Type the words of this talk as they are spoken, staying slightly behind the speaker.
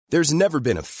There's never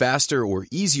been a faster or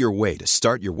easier way to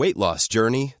start your weight loss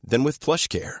journey than with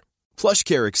PlushCare.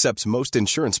 PlushCare accepts most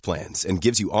insurance plans and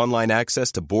gives you online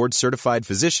access to board-certified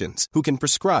physicians who can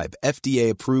prescribe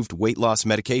FDA-approved weight loss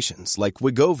medications like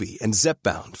Wegovy and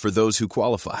Zepbound for those who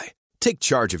qualify. Take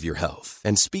charge of your health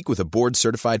and speak with a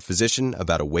board-certified physician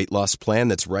about a weight loss plan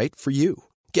that's right for you.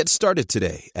 Get started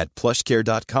today at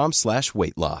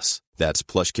plushcare.com/weight loss. That's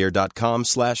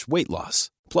plushcare.com/weight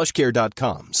loss.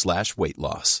 plushcare.com/weight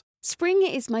loss. Spring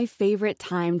is my favorite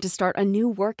time to start a new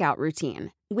workout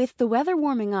routine. With the weather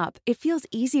warming up, it feels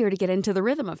easier to get into the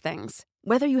rhythm of things.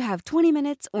 Whether you have 20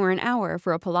 minutes or an hour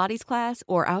for a Pilates class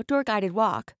or outdoor guided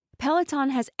walk, Peloton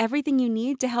has everything you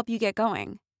need to help you get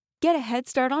going. Get a head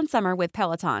start on summer with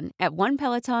Peloton at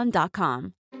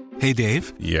onepeloton.com. Hey,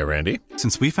 Dave. Yeah, Randy.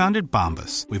 Since we founded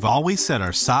Bombas, we've always said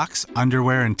our socks,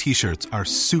 underwear, and T-shirts are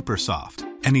super soft.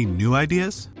 Any new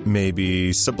ideas?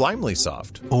 Maybe sublimely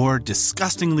soft. Or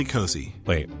disgustingly cozy.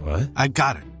 Wait, what? I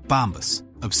got it. Bombas.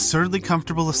 Absurdly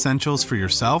comfortable essentials for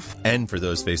yourself and for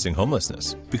those facing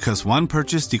homelessness. Because one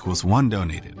purchased equals one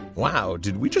donated. Wow,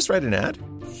 did we just write an ad?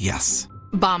 Yes.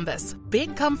 Bombas.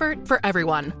 Big comfort for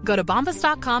everyone. Go to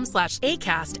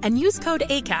bombas.com/ACAST and use code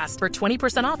ACAST for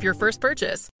 20% off your first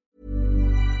purchase.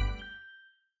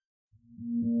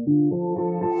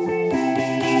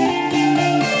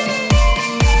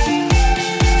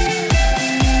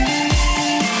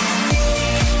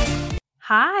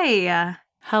 Hi.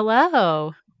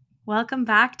 Hello. Welcome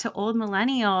back to Old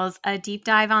Millennials, a deep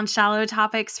dive on shallow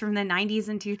topics from the 90s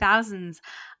and 2000s.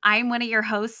 I'm one of your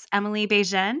hosts, Emily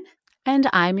Bejen. And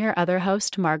I'm your other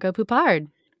host, Margot Poupard.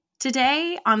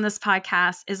 Today on this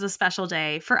podcast is a special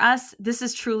day. For us, this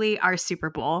is truly our Super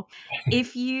Bowl.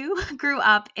 If you grew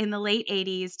up in the late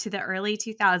 80s to the early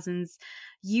 2000s,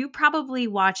 you probably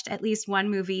watched at least one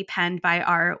movie penned by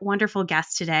our wonderful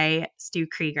guest today, Stu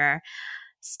Krieger.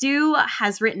 Stu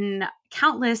has written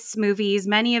countless movies.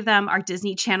 Many of them are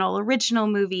Disney Channel original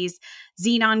movies.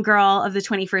 Zenon Girl of the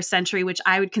 21st Century, which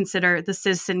I would consider the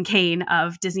Citizen Kane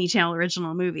of Disney Channel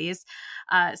original movies.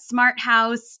 Smart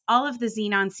House, all of the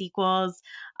Zenon sequels,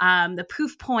 The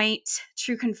Poof Point,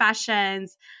 True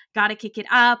Confessions, Gotta Kick It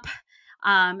Up,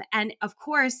 and of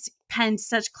course, penned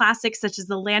such classics such as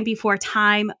The Land Before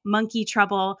Time, Monkey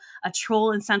Trouble, A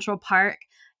Troll in Central Park,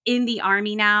 In the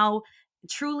Army Now.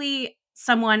 Truly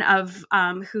someone of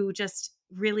who just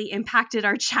really impacted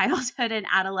our childhood and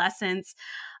adolescence.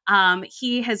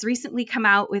 He has recently come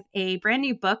out with a brand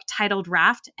new book titled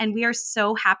Raft, and we are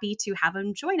so happy to have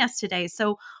him join us today.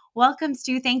 So welcome,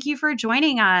 Stu. Thank you for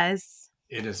joining us.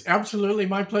 It is absolutely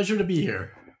my pleasure to be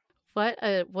here. What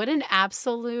an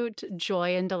absolute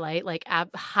joy and delight, like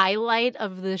highlight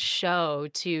of the show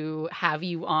to have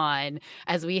you on,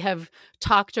 as we have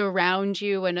talked around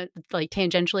you and like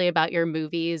tangentially about your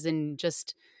movies, and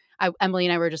just Emily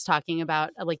and I were just talking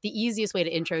about like the easiest way to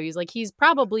intro you is like he's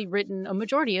probably written a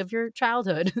majority of your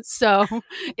childhood. So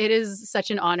it is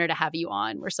such an honor to have you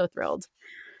on. We're so thrilled.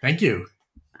 Thank you.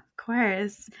 Of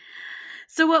course.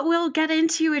 So what we'll get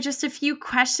into are just a few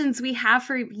questions we have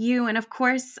for you. And of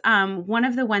course, one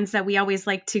of the ones that we always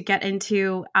like to get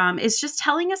into is just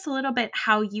telling us a little bit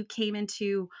how you came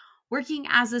into working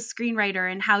as a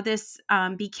screenwriter and how this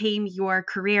became your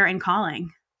career and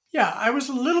calling. Yeah, I was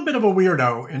a little bit of a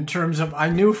weirdo in terms of I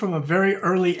knew from a very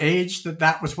early age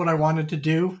that was what I wanted to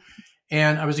do.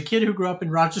 And I was a kid who grew up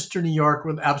in Rochester, New York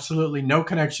with absolutely no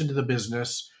connection to the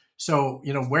business. So,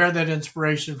 where that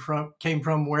inspiration came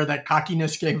from, where that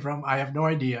cockiness came from, I have no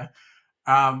idea.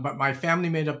 But my family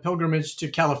made a pilgrimage to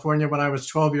California when I was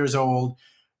 12 years old.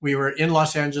 We were in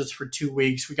Los Angeles for 2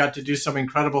 weeks. We got to do some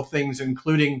incredible things,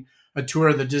 including a tour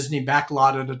of the Disney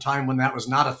backlot at a time when that was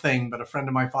not a thing, but a friend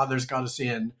of my father's got us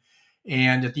in.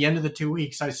 And at the end of the 2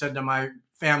 weeks, I said to my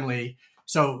family,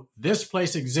 so this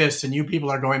place exists and you people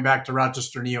are going back to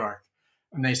Rochester, New York.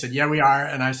 And they said, yeah, we are.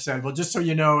 And I said, well, just so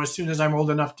you know, as soon as I'm old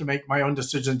enough to make my own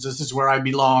decisions, this is where I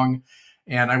belong.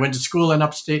 And I went to school in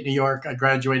upstate New York. I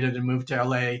graduated and moved to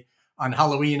LA. On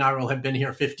Halloween, I will have been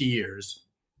here 50 years.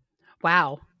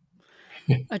 Wow.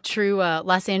 A true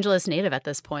Los Angeles native at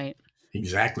this point.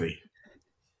 Exactly.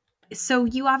 So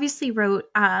you obviously wrote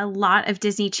a lot of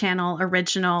Disney Channel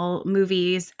original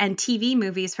movies and TV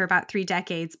movies for about 3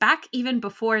 decades, back even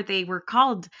before they were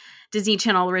called Disney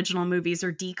Channel original movies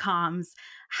or DCOMs.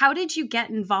 How did you get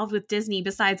involved with Disney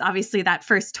besides obviously that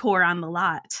first tour on the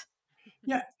lot?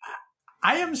 Yeah,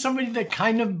 I am somebody that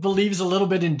kind of believes a little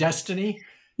bit in destiny.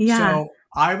 Yeah. So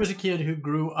I was a kid who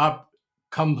grew up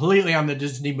completely on the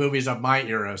Disney movies of my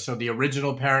era. So the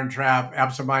original Parent Trap,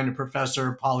 Absent-Minded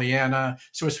Professor, Pollyanna,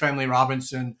 Swiss Family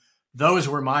Robinson, those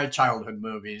were my childhood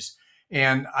movies.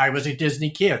 And I was a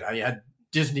Disney kid. I had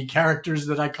Disney characters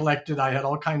that I collected. I had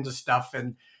all kinds of stuff.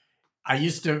 And I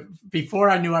used to, before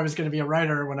I knew I was going to be a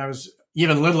writer, when I was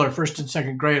even littler, first and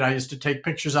second grade, I used to take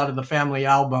pictures out of the family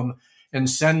album and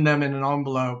send them in an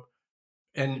envelope.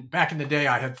 And back in the day,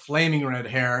 I had flaming red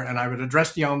hair, and I would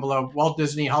address the envelope, Walt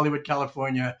Disney, Hollywood,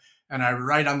 California. And I would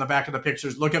write on the back of the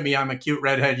pictures, look at me, I'm a cute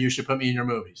redhead. You should put me in your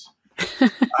movies.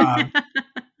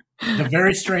 The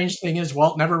very strange thing is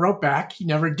Walt never wrote back. He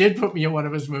never did put me in one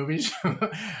of his movies.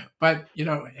 But,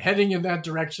 heading in that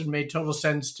direction made total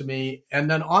sense to me. And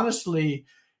then honestly,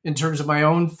 in terms of my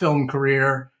own film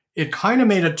career, it kind of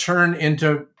made a turn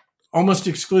into almost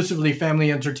exclusively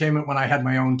family entertainment when I had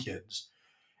my own kids.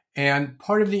 And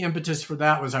part of the impetus for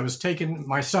that was I was taking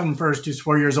my son first, who's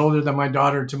 4 years older than my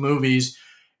daughter, to movies.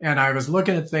 And I was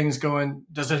looking at things going,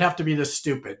 does it have to be this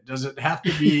stupid? Does it have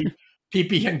to be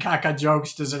pee-pee and caca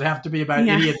jokes? Does it have to be about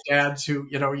idiot dads who,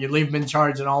 you leave them in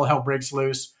charge and all hell breaks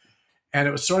loose? And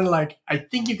it was sort of like, I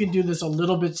think you can do this a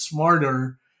little bit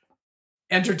smarter,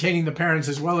 entertaining the parents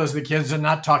as well as the kids and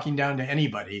not talking down to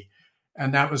anybody.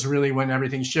 And that was really when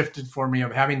everything shifted for me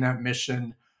of having that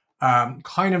mission.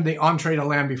 Kind of the entree to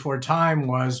Land Before Time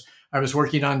was I was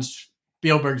working on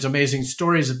Spielberg's Amazing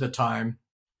Stories at the time,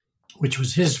 which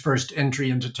was his first entry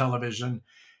into television.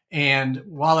 And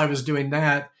while I was doing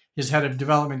that, his head of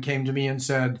development came to me and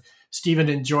said, Stephen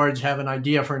and George have an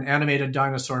idea for an animated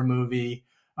dinosaur movie.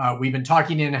 We've been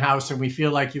talking in-house and we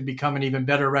feel like you've become an even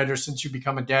better writer since you've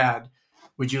become a dad.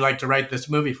 Would you like to write this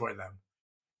movie for them?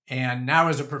 And now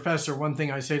as a professor, one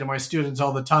thing I say to my students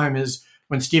all the time is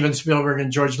when Steven Spielberg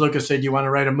and George Lucas say, do you want to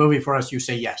write a movie for us? You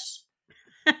say yes.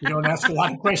 You don't ask a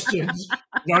lot of questions.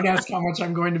 You don't ask how much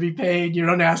I'm going to be paid. You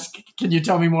don't ask, can you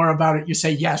tell me more about it? You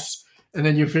say yes. And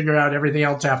then you figure out everything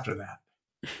else after that.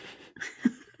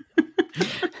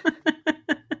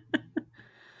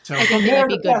 So I think you'd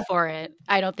be good for it.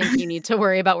 I don't think you need to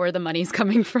worry about where the money's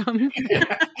coming from.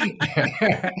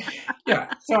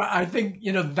 Yeah. So I think,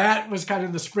 that was kind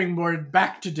of the springboard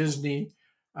back to Disney.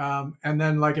 And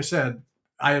then, like I said,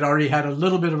 I had already had a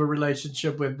little bit of a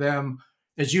relationship with them.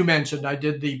 As you mentioned, I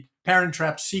did the Parent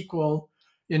Trap sequel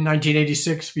in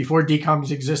 1986 before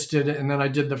DCOMs existed. And then I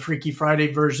did the Freaky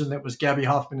Friday version that was Gabby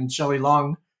Hoffman and Shelley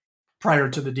Long prior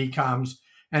to the DCOMs.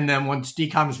 And then once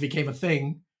DCOMs became a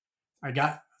thing,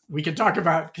 we can talk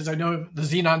about, because I know the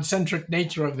Zenon-centric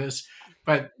nature of this,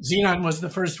 but Zenon was the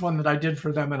first one that I did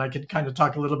for them. And I could kind of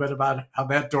talk a little bit about how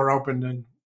that door opened and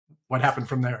what happened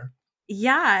from there.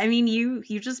 Yeah, I mean, you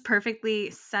just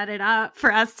perfectly set it up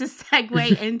for us to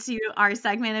segue into our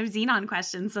segment of Zenon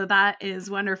questions. So that is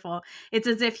wonderful. It's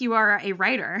as if you are a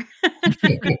writer.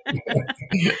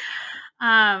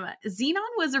 Zenon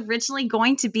was originally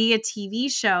going to be a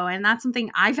TV show, and that's something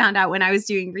I found out when I was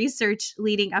doing research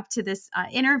leading up to this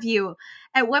interview.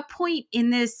 At what point in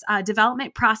this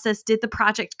development process did the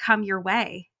project come your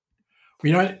way?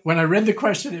 When I read the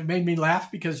question, it made me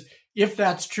laugh because if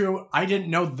that's true, I didn't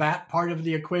know that part of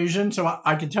the equation. So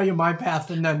I can tell you my path,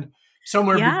 and then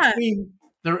somewhere between,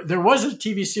 there was a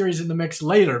TV series in the mix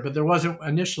later, but there wasn't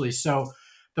initially. So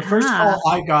the first call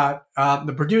I got,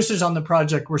 the producers on the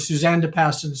project were Suzanne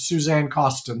DePass and Suzanne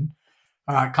Costin,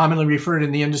 commonly referred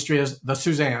in the industry as the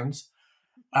Suzannes.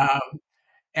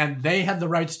 And they had the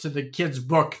rights to the kids'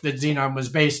 book that Zenon was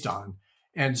based on.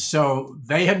 And so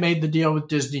they had made the deal with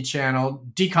Disney Channel.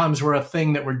 DCOMs were a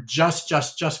thing that were just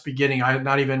beginning. I had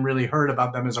not even really heard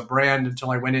about them as a brand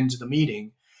until I went into the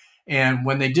meeting. And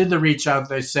when they did the reach out,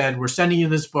 they said, we're sending you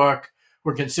this book.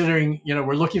 We're considering,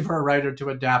 we're looking for a writer to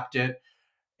adapt it.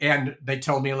 And they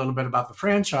told me a little bit about the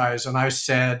franchise. And I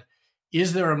said,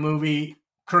 is there a movie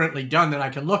currently done that I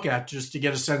can look at just to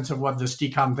get a sense of what this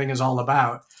DCOM thing is all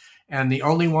about? And the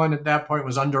only one at that point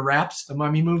was Under Wraps, the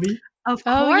Mummy movie. Of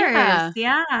course.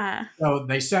 Yeah. So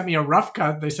they sent me a rough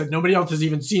cut. They said, nobody else has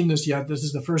even seen this yet. This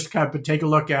is the first cut, but take a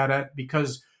look at it.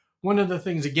 Because one of the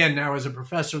things, again, now as a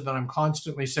professor that I'm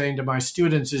constantly saying to my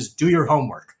students is do your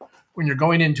homework. When you're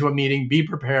going into a meeting, be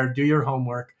prepared, do your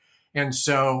homework. And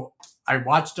so I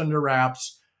watched Under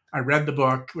Wraps. I read the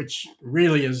book, which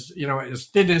really is, as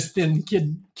thin as thin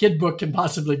kid book can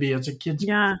possibly be. It's a kid's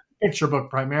picture book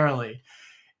primarily.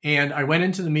 And I went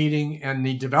into the meeting, and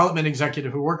the development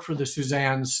executive who worked for the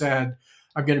Suzanne said,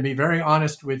 I'm going to be very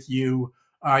honest with you.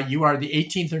 You are the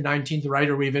 18th or 19th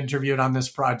writer we've interviewed on this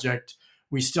project.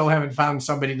 We still haven't found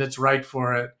somebody that's right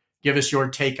for it. Give us your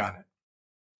take on it.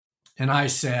 And I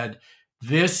said,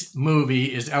 this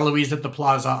movie is Eloise at the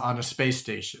Plaza on a space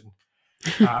station.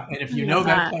 And if you know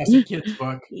that classic kids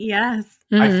book, yes,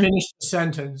 I finished the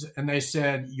sentence and they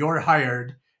said, you're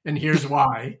hired. And here's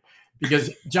why.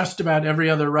 Because just about every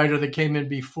other writer that came in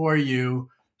before you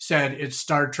said it's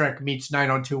Star Trek meets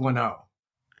 90210.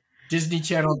 Disney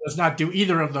Channel does not do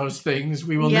either of those things.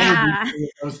 We will never do either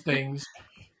of those things.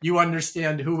 You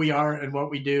understand who we are and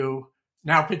what we do.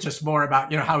 Now pitch us more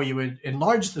about, how you would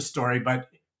enlarge the story. But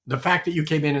the fact that you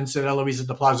came in and said, Eloise at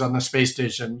the Plaza on the space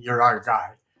station, you're our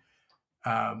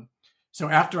guy. So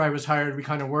after I was hired, we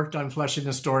kind of worked on fleshing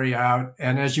the story out.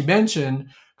 And as you mentioned,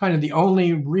 kind of the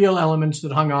only real elements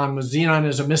that hung on was Zenon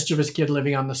as a mischievous kid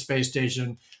living on the space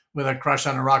station with a crush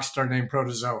on a rock star named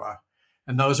Protozoa.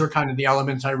 And those were kind of the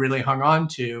elements I really hung on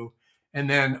to. And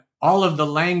then all of the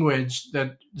language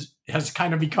that has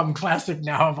kind of become classic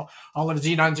now of all of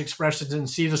Zenon's expressions and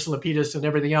Cetus Lapidus and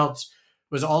everything else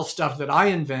was all stuff that I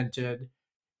invented.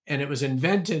 And it was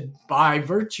invented by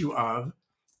virtue of,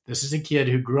 this is a kid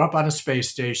who grew up on a space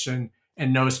station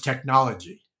and knows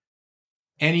technology.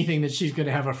 Anything that she's going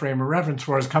to have a frame of reference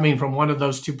for is coming from one of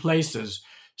those two places.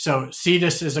 So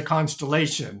Cetus is a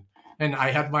constellation. And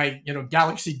I had my,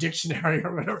 galaxy dictionary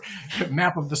or whatever,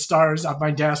 map of the stars on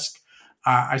my desk.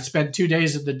 I spent 2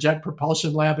 days at the Jet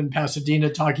Propulsion Lab in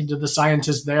Pasadena talking to the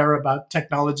scientists there about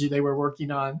technology they were working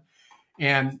on.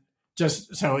 And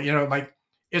just so,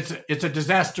 it's a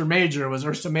disaster major. It was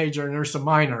Ursa Major and Ursa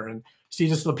Minor. And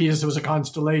Cetus Lapidus was a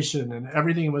constellation. And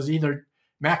everything was either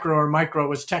macro or micro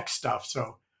was tech stuff.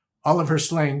 So all of her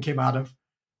slang came out of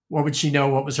what would she know?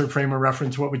 What was her frame of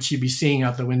reference? What would she be seeing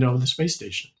out the window of the space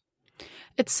station?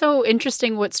 It's so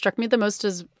interesting. What struck me the most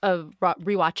is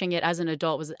rewatching it as an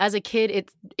adult was as a kid,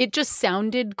 it just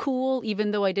sounded cool,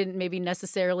 even though I didn't maybe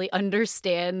necessarily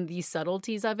understand the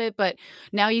subtleties of it. But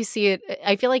now you see it,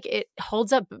 I feel like it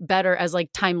holds up better as like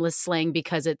timeless slang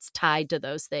because it's tied to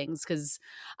those things. Because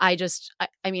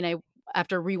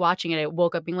after rewatching it, I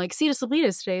woke up being like, Cetus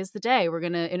Lapidus, today is the day. We're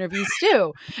going to interview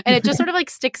Stu. And it just sort of like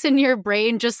sticks in your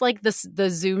brain, just like the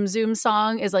Zoom Zoom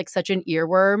song is like such an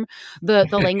earworm. The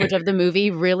language of the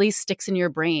movie really sticks in your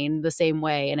brain the same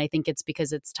way. And I think it's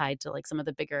because it's tied to like some of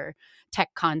the bigger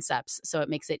tech concepts. So it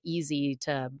makes it easy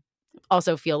to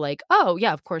also feel like, oh,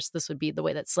 yeah, of course, this would be the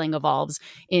way that slang evolves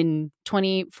in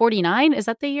 2049. Is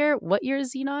that the year? What year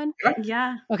is Zenon?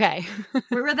 Yeah. Okay.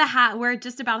 We're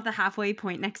just about the halfway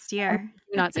point next year.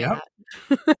 Do not say that.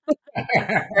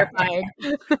 Terrified.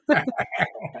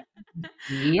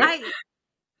 Yep.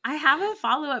 I have a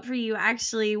follow-up for you,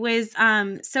 actually,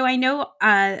 so I know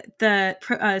the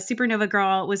Supernova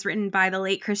Girl was written by the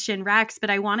late Christian Rex, but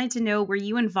I wanted to know, were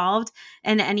you involved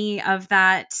in any of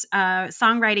that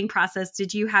songwriting process?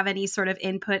 Did you have any sort of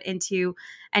input into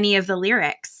any of the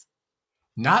lyrics?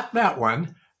 Not that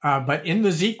one, but in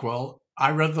the sequel, I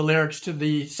wrote the lyrics to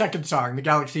the second song, The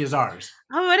Galaxy Is Ours.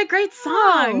 Oh, what a great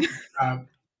song.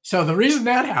 So the reason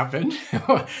that happened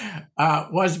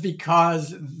was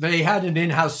because they had an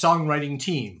in-house songwriting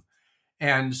team.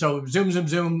 And so Zoom, Zoom,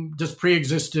 Zoom just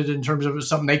pre-existed in terms of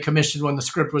something they commissioned when the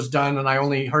script was done. And I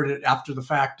only heard it after the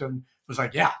fact and was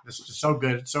like, yeah, this is so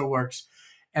good. It so works.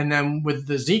 And then with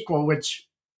the sequel, which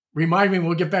remind me,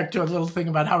 we'll get back to a little thing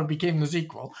about how it became the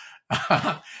sequel.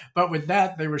 But with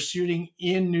that, they were shooting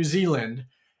in New Zealand.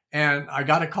 And I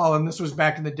got a call, and this was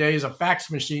back in the days of fax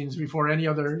machines before any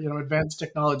other, advanced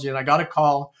technology. And I got a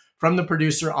call from the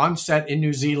producer on set in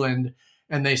New Zealand,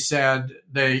 and they said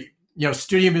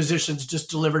studio musicians just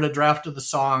delivered a draft of the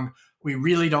song. We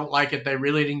really don't like it. They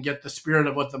really didn't get the spirit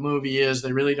of what the movie is.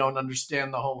 They really don't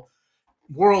understand the whole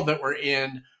world that we're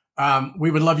in.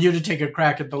 We would love you to take a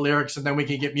crack at the lyrics, and then we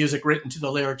can get music written to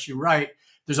the lyrics you write.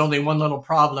 There's only one little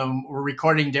problem. We're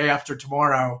recording day after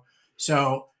tomorrow.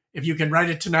 So if you can write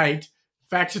it tonight,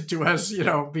 fax it to us,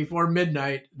 before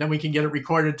midnight, then we can get it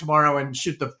recorded tomorrow and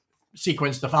shoot the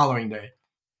sequence the following day.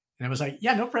 And I was like,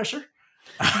 yeah, no pressure.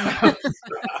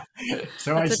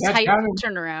 So I sat down and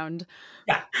turnaround.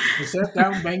 Yeah, I sat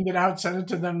down, banged it out, sent it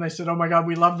to them. They said, oh my God,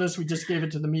 we love this. We just gave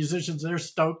it to the musicians. They're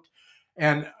stoked.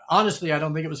 And honestly, I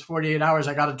don't think it was 48 hours.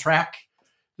 I got a track.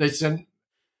 They said,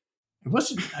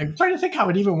 I'm trying to think how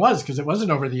it even was because it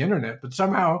wasn't over the internet, but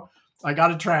somehow I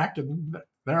got a track and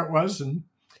there it was, and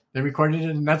they recorded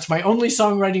it, and that's my only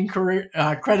songwriting career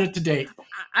credit to date.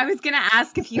 I was going to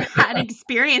ask if you had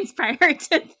experience prior to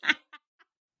that.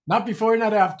 Not before,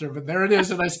 not after, but there it is,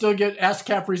 and I still get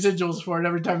ASCAP residuals for it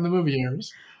every time the movie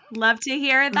airs. Love to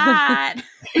hear that.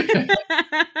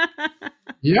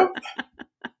 Yep.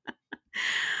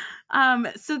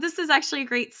 So this is actually a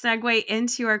great segue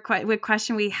into our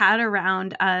question we had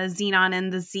around Zenon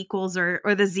and the sequels or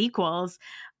the sequels.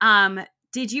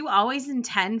 Did you always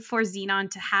intend for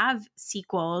Zenon to have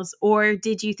sequels, or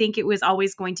did you think it was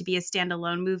always going to be a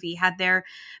standalone movie? Had there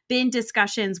been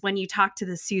discussions when you talked to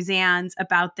the Suzannes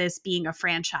about this being a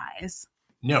franchise?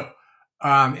 No.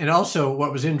 And also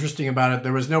what was interesting about it,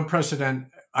 there was no precedent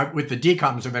with the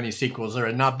decoms of any sequels. There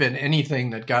had not been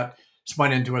anything that got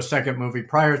spun into a second movie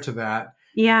prior to that.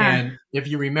 Yeah. And if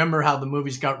you remember how the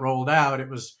movies got rolled out, it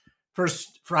was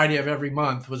first Friday of every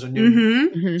month was a new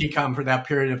Mm-hmm. decom for that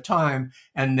period of time.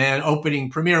 And then opening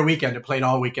premiere weekend, it played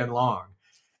all weekend long.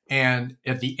 And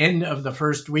at the end of the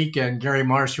first weekend, Gary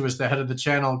Marsh, who was the head of the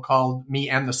channel, called me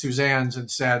and the Suzannes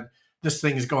and said, this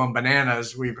thing is going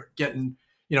bananas. We're getting,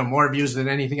 more views than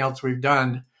anything else we've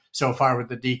done so far with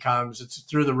the decoms. It's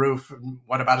through the roof. And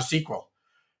what about a sequel?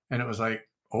 And it was like,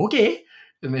 okay.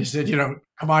 And they said,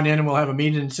 come on in and we'll have a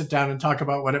meeting and sit down and talk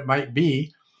about what it might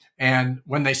be. And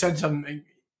when they sat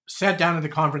down at the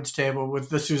conference table with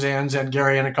the Suzannes and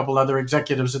Gary and a couple other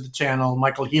executives at the channel,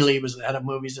 Michael Healy was the head of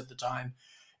movies at the time.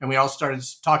 And we all started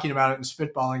talking about it and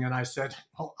spitballing. And I said,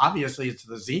 well, obviously it's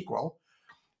the sequel.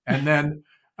 And then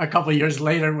a couple of years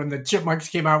later, when the Chipmunks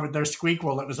came out with their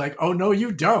Squeakquel, it was like, oh, no,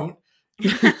 you don't.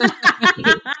 You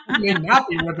may not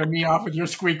be ripping me off with your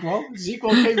Squeakquel. The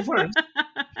sequel came first.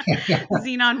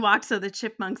 Zenon walked so the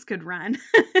Chipmunks could run.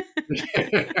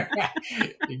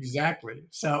 Exactly.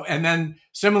 So, and then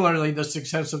similarly, the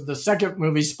success of the second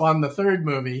movie spawned the third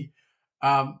movie.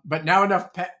 But now enough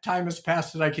time has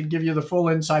passed that I can give you the full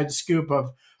inside scoop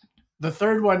of the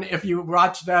third one. If you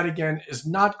watch that again, is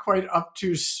not quite up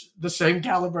to the same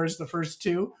caliber as the first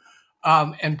two.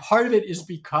 And part of it is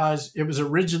because it was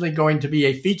originally going to be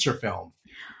a feature film.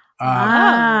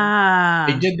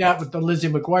 They did that with the Lizzie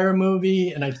McGuire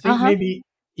movie. And I think maybe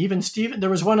Even Steven.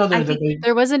 There was one other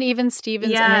there wasn't Even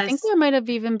Stevens. Yes. And I think there might have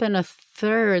even been a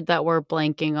third that we're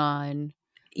blanking on.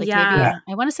 Maybe, I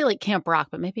want to say like Camp Rock,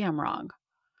 but maybe I'm wrong.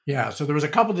 Yeah, so there was a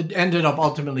couple that ended up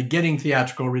ultimately getting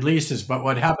theatrical releases. But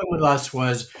what happened with us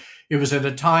was it was at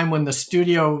a time when the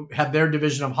studio had their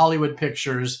division of Hollywood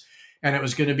Pictures, and it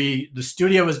was going to be the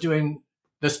studio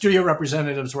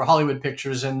representatives were Hollywood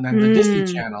Pictures and then the Disney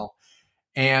Channel.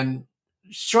 And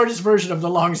shortest version of the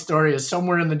long story is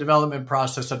somewhere in the development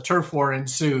process, a turf war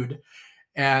ensued.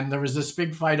 And there was this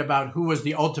big fight about who was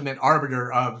the ultimate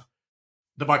arbiter of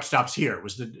the buck stops here.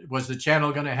 Was the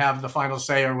channel going to have the final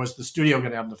say, or was the studio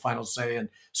going to have the final say? And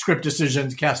script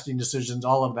decisions, casting decisions,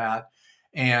 all of that.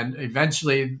 And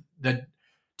eventually the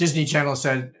Disney Channel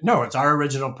said, no, it's our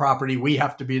original property. We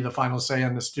have to be the final say.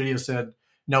 And the studio said,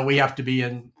 no, we have to be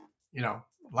in,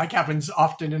 like happens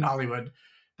often in Hollywood.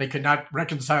 They could not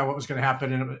reconcile what was going to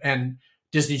happen. And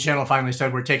Disney Channel finally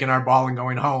said, we're taking our ball and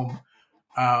going home.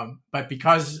 But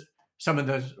because some of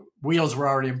the wheels were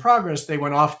already in progress, they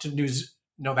went off to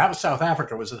that was South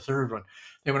Africa, was the third one.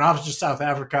 They went off to South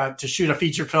Africa to shoot a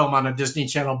feature film on a Disney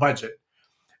Channel budget.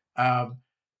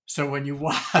 So when you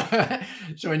watch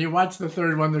the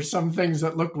third one, there's some things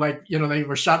that look like, they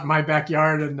were shot in my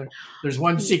backyard, and there's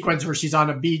one sequence where she's on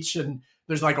a beach and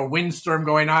there's like a windstorm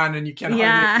going on and you can't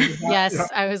hardly Yes,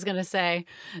 I was going to say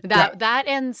that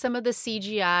and some of the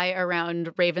CGI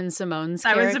around Raven Simone's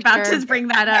character. I was about to bring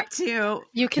that up too.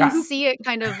 You can see it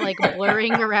kind of like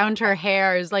blurring around her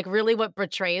hair is like really what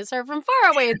betrays her. From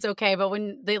far away, it's okay. But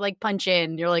when they like punch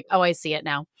in, you're like, oh, I see it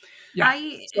now. Yeah.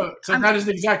 So that is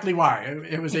exactly why.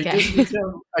 It was a Disney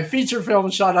Channel, a feature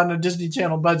film shot on a Disney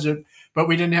Channel budget, but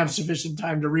we didn't have sufficient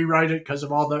time to rewrite it because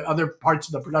of all the other parts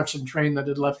of the production train that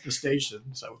had left the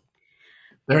station. So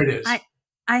there it is.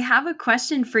 I have a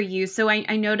question for you. So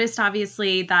I noticed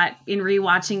obviously that in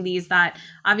rewatching these, that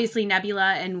obviously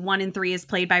Nebula in 1 and 3 is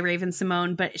played by Raven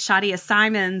Simone, but Shadia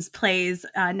Simons plays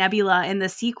Nebula in the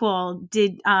sequel.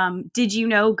 Did you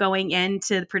know going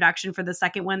into the production for the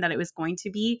second one that it was going to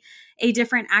be a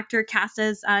different actor cast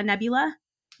as Nebula?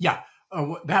 Yeah,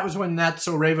 that was when That's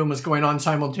So Raven was going on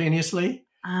simultaneously.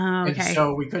 Oh, okay. And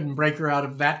so we couldn't break her out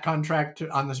of that contract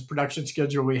on this production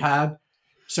schedule we had.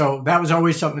 So that was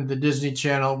always something the Disney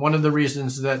Channel. One of the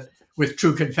reasons that with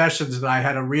True Confessions that I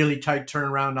had a really tight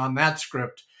turnaround on that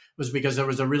script was because there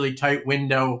was a really tight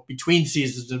window between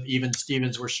seasons of Even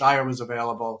Stevens where Shia was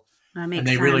available. That makes and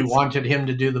they sense. really wanted him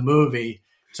to do the movie.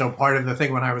 So part of the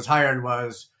thing when I was hired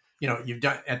was, you've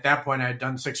done, at that point I had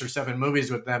done 6 or 7 movies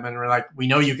with them, and we're like, we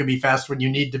know you can be fast when you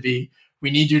need to be.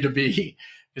 We need you to be,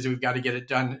 because we've got to get it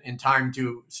done in time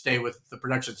to stay with the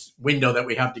production window that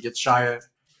we have to get Shia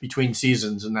between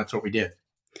seasons, and that's what we did.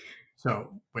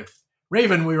 So with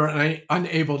Raven, we were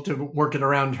unable to work it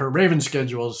around her Raven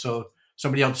schedule, so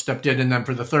somebody else stepped in. And then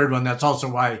for the third one, that's also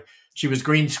why she was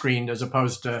green screened, as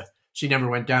opposed to, she never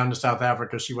went down to South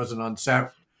Africa. She wasn't on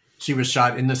set. She was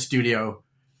shot in the studio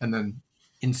and then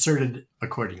inserted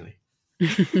accordingly.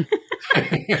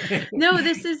 No,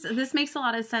 this makes a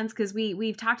lot of sense because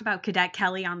we've talked about Cadet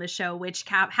Kelly on the show, which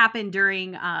happened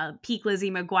during peak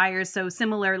Lizzie McGuire. So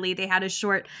similarly, they had a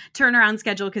short turnaround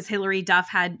schedule because Hilary Duff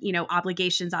had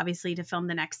obligations, obviously, to film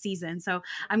the next season. So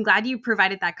I'm glad you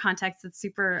provided that context. It's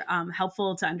super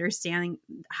helpful to understanding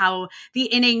how the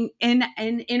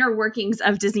inner workings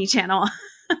of Disney Channel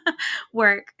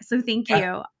work. So thank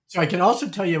you. So I can also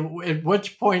tell you at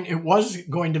which point it was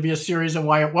going to be a series and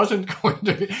why it wasn't going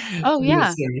to be,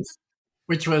 a series,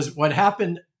 which was what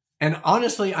happened. And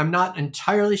honestly, I'm not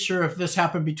entirely sure if this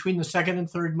happened between the second and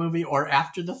third movie or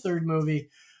after the third movie,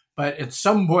 but at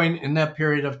some point in that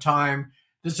period of time,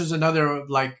 this is another,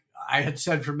 like I had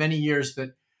said for many years,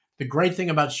 that the great thing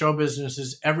about show business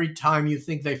is every time you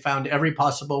think they found every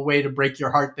possible way to break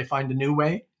your heart, they find a new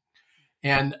way.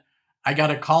 And I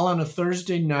got a call on a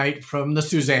Thursday night from the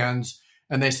Suzannes,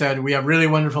 and they said, we have really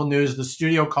wonderful news. The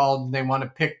studio called and they want to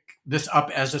pick this up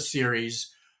as a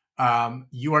series.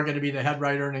 You are going to be the head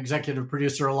writer and executive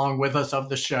producer along with us of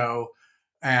the show.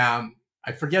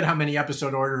 I forget how many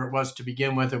episode order it was to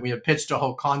begin with. And we had pitched a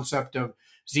whole concept of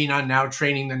Zenon now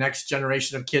training the next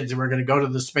generation of kids, and we're going to go to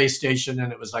the space station.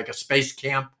 And it was like a space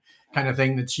camp kind of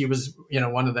thing that she was,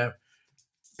 one of the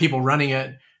people running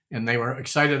it. And they were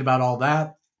excited about all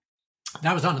that.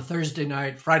 That was on a Thursday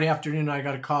night. Friday afternoon, I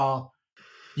got a call.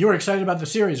 You were excited about the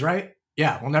series, right?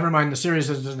 Yeah. Well, never mind. The series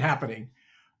isn't happening.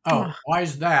 Oh, why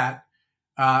is that?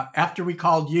 After we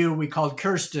called you, we called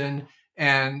Kirsten,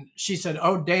 and she said,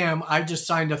 oh, damn, I just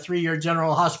signed a 3-year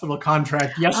General Hospital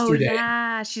contract yesterday. Oh,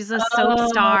 yeah. She's a soap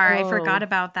star. I forgot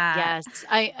about that. Yes.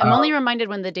 I'm only reminded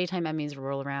when the daytime Emmys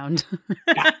roll around.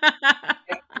 Yeah.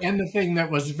 And the thing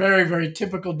that was very, very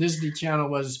typical Disney Channel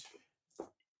was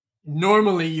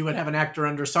normally you would have an actor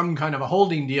under some kind of a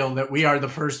holding deal that we are the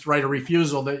first right of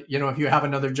refusal, that, if you have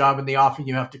another job in the offing,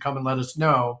 you have to come and let us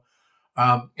know.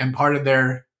 And part of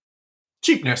their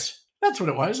cheapness, that's what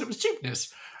it was. It was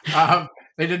cheapness.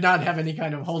 They did not have any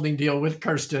kind of holding deal with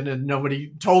Kirsten, and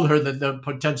nobody told her that the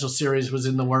potential series was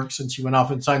in the works, and she went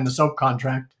off and signed the soap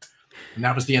contract. And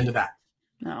that was the end of that.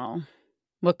 No.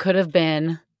 What could have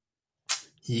been.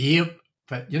 Yep.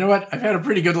 But you know what? I've had a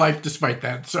pretty good life despite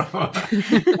that. So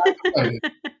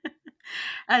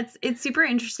it's super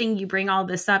interesting you bring all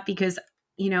this up because,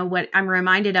 what I'm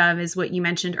reminded of is what you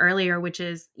mentioned earlier, which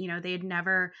is, they had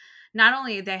never, not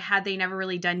only they never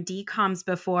really done DCOMs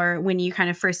before when you kind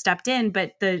of first stepped in,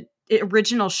 but the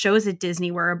original shows at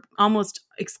Disney were almost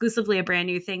exclusively a brand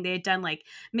new thing. They had done like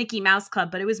Mickey Mouse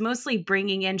Club, but it was mostly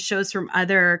bringing in shows from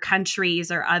other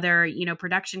countries or other,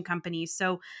 production companies.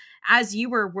 So as you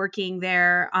were working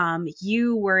there,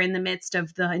 you were in the midst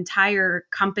of the entire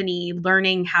company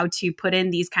learning how to put in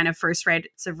these kind of first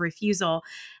rights of refusal.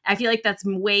 I feel like that's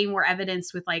way more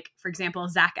evidenced with, like, for example,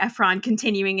 Zac Efron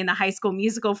continuing in the High School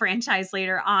Musical franchise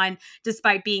later on,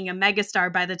 despite being a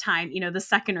megastar by the time, the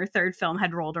second or third film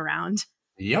had rolled around.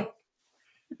 Yep.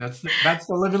 That's the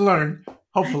live and learn,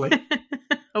 hopefully.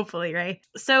 Hopefully, right?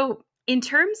 So in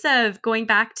terms of going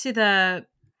back to the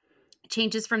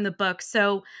changes from the book,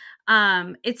 so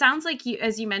it sounds like you,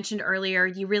 as you mentioned earlier,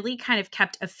 you really kind of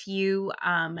kept a few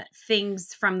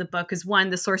things from the book. Because one,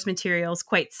 the source material is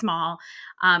quite small,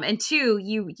 and two,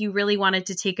 you really wanted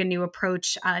to take a new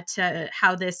approach to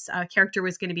how this character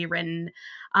was going to be written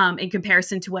in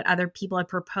comparison to what other people had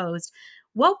proposed.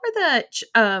 What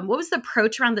was the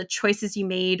approach around the choices you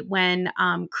made when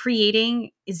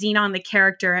creating Zenon the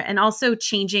character, and also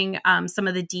changing some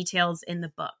of the details in the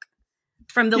book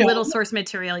from the little source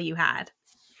material you had?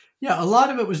 Yeah, a lot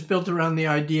of it was built around the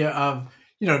idea of,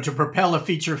 to propel a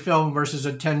feature film versus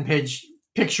a 10-page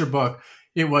picture book.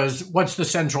 It was, what's the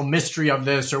central mystery of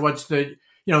this, or what's the,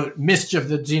 mischief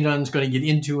that Zenon's going to get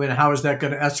into, and how is that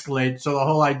going to escalate? So the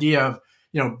whole idea of,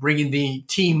 bringing the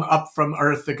team up from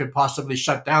Earth that could possibly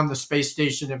shut down the space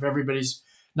station if everybody's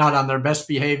not on their best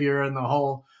behavior, and the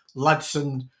whole Lutz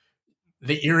and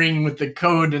the earring with the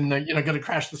code and the, going to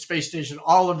crash the space station.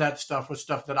 All of that stuff was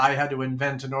stuff that I had to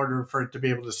invent in order for it to be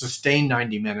able to sustain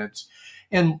 90 minutes.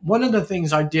 And one of the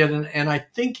things I did, and I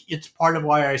think it's part of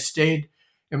why I stayed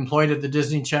employed at the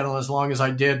Disney Channel as long as I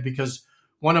did, because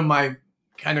one of my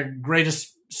kind of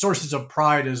greatest sources of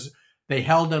pride is they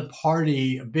held a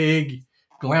party, a big,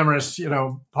 glamorous,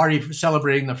 party for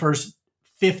celebrating the first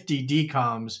 50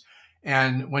 DCOMs.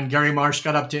 And when Gary Marsh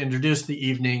got up to introduce the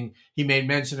evening, he made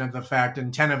mention of the fact,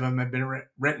 and 10 of them had been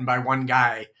written by one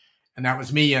guy, and that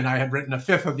was me. And I had written a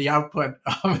fifth of the output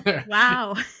of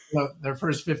their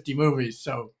first 50 movies.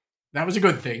 So that was a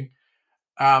good thing.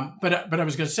 But I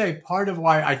was going to say, part of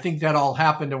why I think that all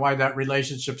happened and why that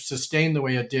relationship sustained the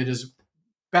way it did is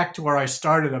back to where I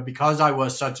started, because I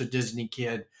was such a Disney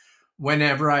kid.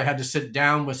 whenever I had to sit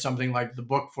down with something like the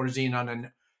book for Zenon and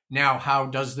now how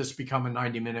does this become a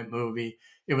 90-minute movie,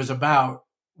 it was about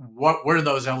what were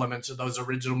those elements of those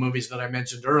original movies that I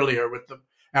mentioned earlier with the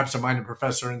Absent-Minded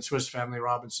Professor and Swiss Family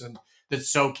Robinson that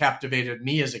so captivated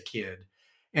me as a kid.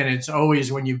 And it's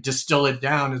always, when you distill it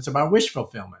down, it's about wish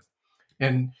fulfillment.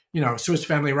 And, Swiss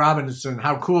Family Robinson,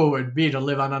 how cool it would be to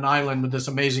live on an island with this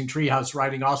amazing treehouse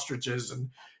riding ostriches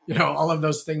and, all of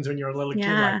those things when you're a little kid,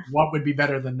 like what would be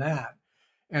better than that?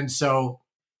 And so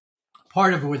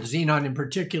part of it with Zenon in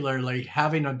particular, like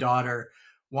having a daughter,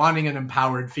 wanting an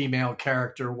empowered female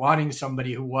character, wanting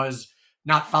somebody who was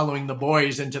not following the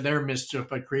boys into their mischief,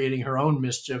 but creating her own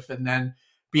mischief, and then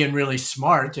being really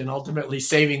smart and ultimately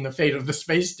saving the fate of the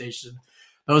space station.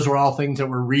 Those were all things that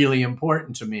were really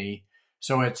important to me.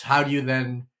 So it's how do you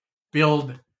then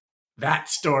build that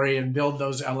story and build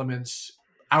those elements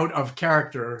out of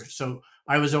character? So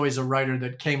I was always a writer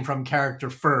that came from character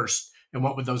first, and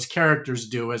what would those characters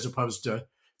do as opposed to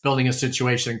building a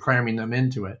situation and cramming them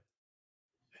into it.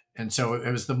 And so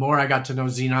it was the more I got to know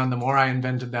Zenon, the more I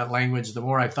invented that language, the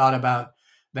more I thought about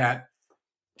that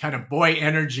kind of boy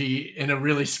energy in a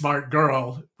really smart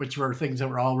girl, which were things that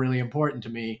were all really important to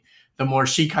me, the more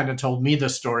she kind of told me the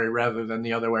story rather than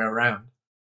the other way around.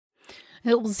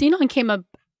 Well, Zenon came up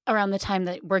around the time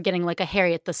that we're getting like a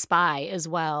Harriet the Spy as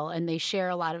well. And they share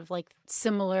a lot of like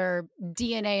similar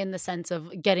DNA in the sense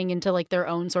of getting into like their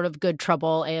own sort of good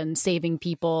trouble and saving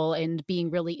people and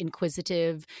being really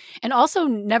inquisitive and also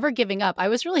never giving up. I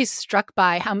was really struck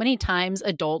by how many times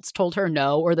adults told her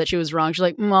no or that she was wrong. She's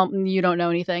like, well, you don't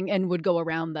know anything, and would go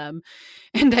around them.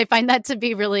 And I find that to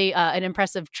be really an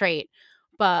impressive trait.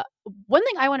 But one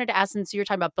thing I wanted to ask, since you're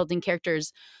talking about building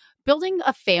characters, building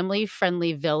a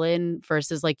family-friendly villain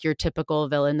versus like your typical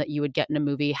villain that you would get in a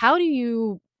movie, how do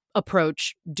you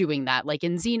approach doing that? Like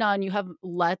in Zenon, you have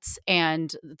Lutz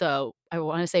and I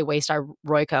want to say Waystar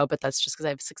Royko, but that's just because I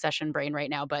have Succession brain right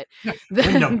now. But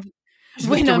Wyndham.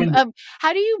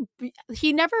 How do you?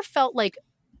 He never felt like.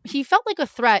 He felt like a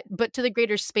threat, but to the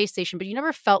greater space station. But you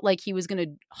never felt like he was going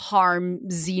to harm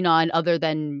Zenon, other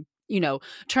than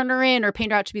turn her in or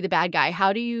paint her out to be the bad guy.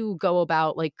 How do you go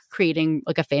about like creating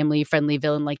like a family friendly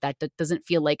villain like that doesn't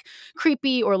feel like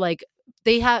creepy or like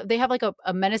they have like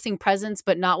a menacing presence,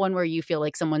 but not one where you feel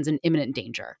like someone's in imminent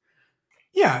danger?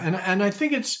 Yeah. And I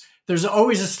think there's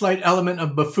always a slight element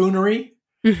of buffoonery.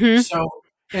 Mm-hmm. So,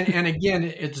 and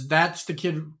again, that's the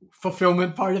kid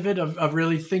fulfillment part of it, of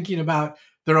really thinking about,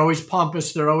 they're always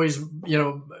pompous. They're always,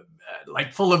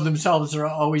 like full of themselves. They're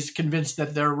always convinced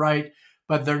that they're right,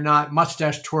 but they're not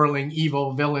mustache twirling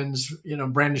evil villains,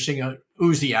 brandishing a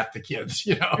Uzi at the kids,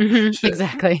 Mm-hmm,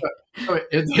 exactly. So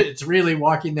it's really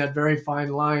walking that very fine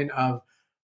line of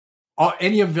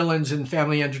any of villains in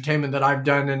family entertainment that I've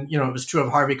done. And, it was true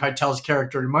of Harvey Keitel's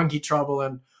character in Monkey Trouble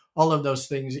and all of those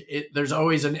things. There's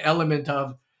always an element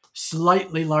of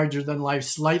slightly larger than life,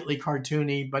 slightly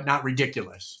cartoony, but not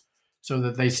ridiculous, so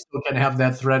that they still can have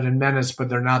that threat and menace, but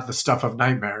they're not the stuff of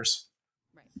nightmares.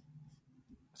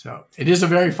 So it is a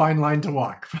very fine line to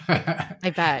walk.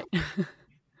 I bet.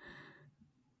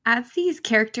 As these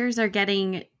characters are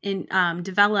getting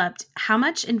developed, how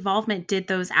much involvement did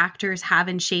those actors have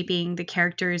in shaping the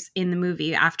characters in the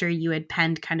movie after you had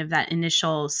penned kind of that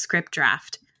initial script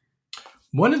draft?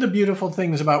 One of the beautiful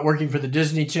things about working for the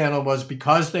Disney Channel was,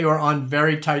 because they were on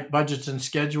very tight budgets and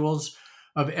schedules,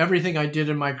 of everything I did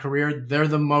in my career, they're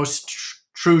the most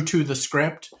true to the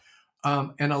script.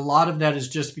 And a lot of that is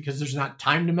just because there's not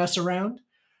time to mess around.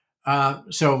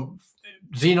 So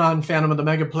Zenon, Phantom of the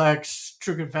Megaplex,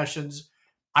 True Confessions,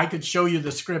 I could show you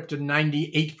the script and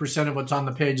 98% of what's on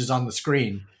the page is on the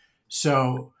screen.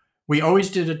 So we always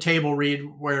did a table read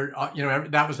where,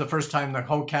 that was the first time the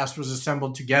whole cast was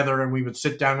assembled together, and we would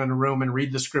sit down in a room and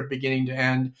read the script beginning to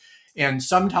end. And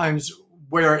sometimes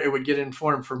where it would get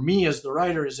informed for me as the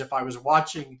writer is if I was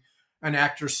watching an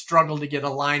actor struggle to get a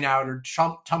line out or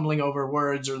tumbling over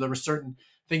words, or there were certain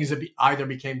things that either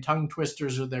became tongue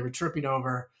twisters or they were tripping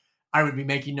over, I would be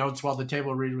making notes while the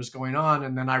table read was going on.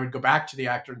 And then I would go back to the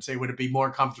actor and say, would it be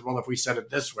more comfortable if we said it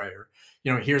this way? Or,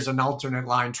 here's an alternate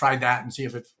line, try that and see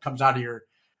if it comes out of your,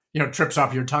 trips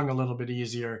off your tongue a little bit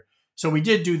easier. So we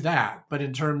did do that. But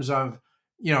in terms of,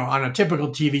 on a typical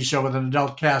TV show with an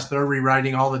adult cast, they're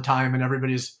rewriting all the time, and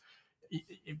everybody's,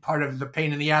 part of the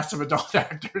pain in the ass of adult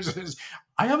actors is,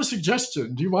 I have a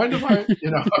suggestion. Do you mind if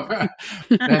I,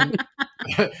 and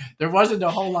there wasn't a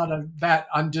whole lot of that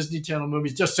on Disney Channel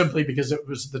movies, just simply because it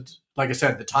was like I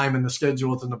said, the time and the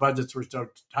schedules and the budgets were so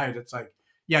tight. It's like,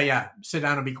 yeah, sit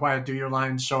down and be quiet, do your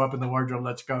lines, show up in the wardrobe,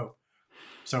 let's go.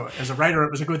 So as a writer,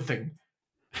 it was a good thing.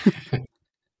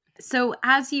 So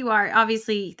as you are,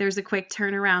 obviously there's a quick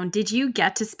turnaround. Did you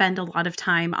get to spend a lot of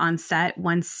time on set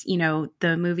once,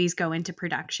 the movies go into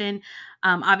production?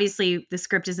 Obviously the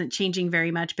script isn't changing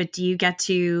very much, but do you get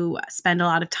to spend a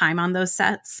lot of time on those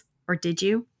sets, or did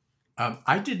you?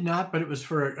 I did not, but it was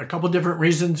for a couple different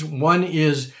reasons. One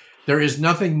is there is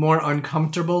nothing more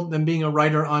uncomfortable than being a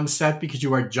writer on set because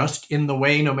you are just in the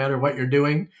way no matter what you're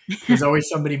doing. There's always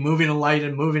somebody moving a light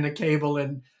and moving a cable,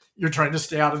 and you're trying to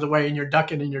stay out of the way, and you're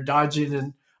ducking and you're dodging.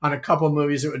 And on a couple of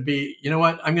movies, it would be, you know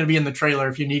what, I'm going to be in the trailer.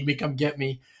 If you need me, come get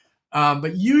me.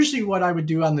 But usually what I would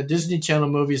do on the Disney Channel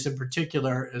movies in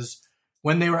particular is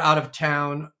when they were out of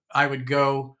town, I would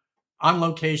go on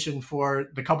location for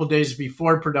the couple days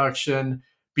before production,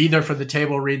 be there for the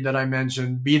table read that I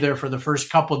mentioned, be there for the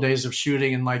first couple days of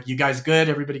shooting, and like, you guys good?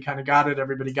 Everybody kind of got it.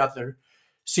 Everybody got their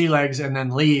sea legs, and then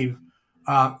leave.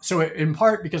 So in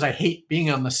part because I hate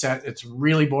being on the set, it's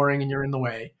really boring and you're in the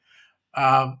way.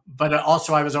 But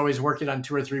also I was always working on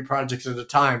 2 or 3 projects at a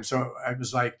time. So I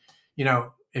was like,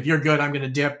 if you're good, I'm going to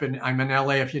dip, and I'm in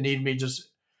LA if you need me.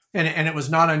 And it was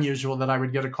not unusual that I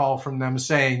would get a call from them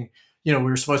saying, we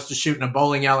were supposed to shoot in a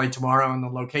bowling alley tomorrow and the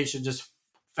location just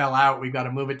fell out. We've got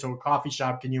to move it to a coffee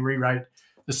shop. Can you rewrite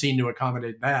the scene to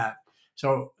accommodate that?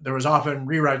 So there was often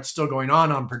rewrites still going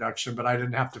on production, but I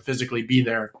didn't have to physically be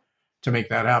there to make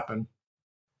that happen.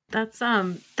 That's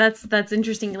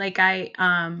interesting. Like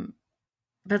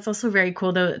that's also very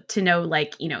cool though to know,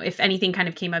 like, if anything kind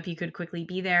of came up, you could quickly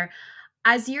be there.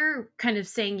 As you're kind of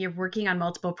saying you're working on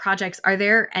multiple projects, are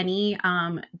there any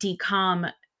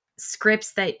DCOM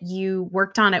scripts that you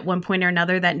worked on at one point or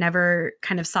another that never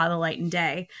kind of saw the light and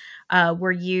day? Are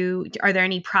there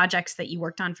any projects that you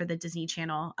worked on for the Disney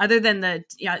Channel other than the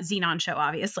Zenon show,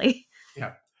 obviously?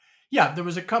 Yeah. There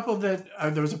was a couple that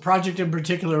there was a project in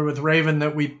particular with Raven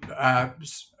that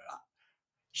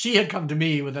she had come to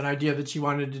me with an idea that she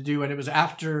wanted to do. And it was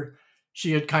after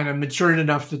she had kind of matured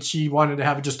enough that she wanted to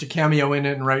have just a cameo in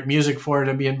it and write music for it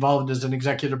and be involved as an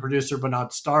executive producer, but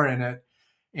not star in it.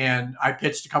 And I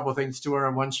pitched a couple of things to her,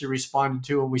 and one she responded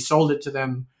to, and we sold it to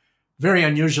them very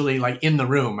unusually, like in the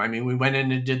room. I mean, we went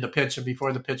in and did the pitch, and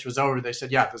before the pitch was over, they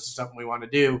said, yeah, this is something we want to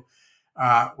do.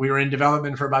 We were in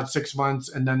development for about 6 months,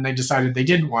 and then they decided they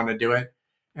didn't want to do it.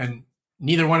 And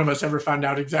neither one of us ever found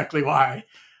out exactly why.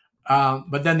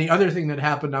 But then the other thing that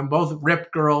happened on both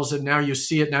Rip Girls and Now You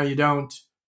See It, Now You Don't.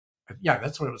 Yeah,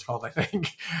 that's what it was called, I think.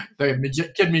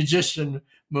 The Kid Magician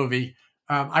movie.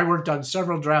 I worked on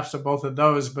several drafts of both of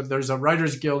those, but there's a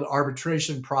Writers Guild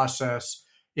arbitration process.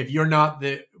 If you're not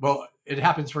it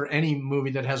happens for any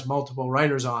movie that has multiple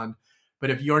writers on, but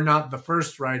if you're not the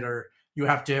first writer, you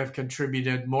have to have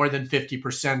contributed more than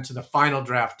 50% to the final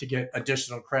draft to get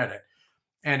additional credit.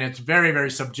 And it's very,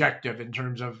 very subjective in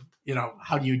terms of,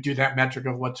 how do you do that metric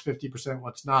of what's 50%,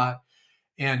 what's not.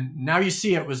 And Now You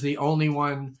See It was the only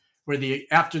one where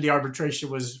after the arbitration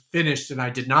was finished and I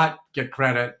did not get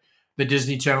credit, the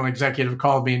Disney Channel executive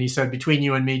called me and he said, between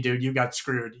you and me, dude, you got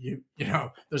screwed.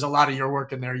 There's a lot of your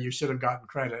work in there. You should have gotten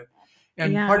credit.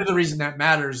 And part of the reason that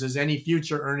matters is any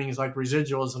future earnings like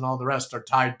residuals and all the rest are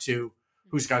tied to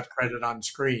who's got credit on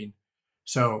screen.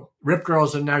 So Rip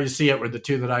Girls and Now You See It were the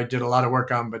 2 that I did a lot of work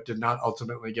on, but did not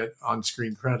ultimately get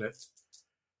on-screen credit.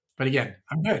 But again,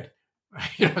 I'm good.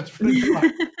 It's pretty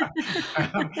fun.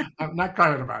 I'm not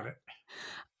crying about it.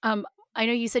 I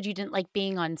know you said you didn't like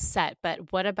being on set,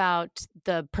 but what about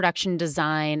the production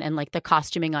design and like the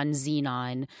costuming on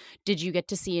Zenon? Did you get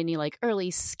to see any like early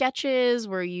sketches?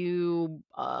 Were you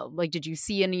did you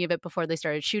see any of it before they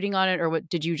started shooting on it, or what,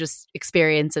 did you just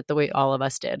experience it the way all of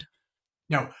us did?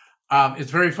 No,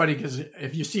 it's very funny because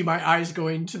if you see my eyes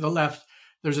going to the left,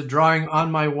 there's a drawing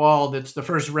on my wall that's the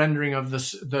first rendering of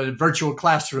the virtual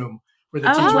classroom where the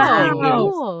teachers are being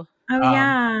built. Cool.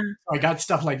 Yeah. I got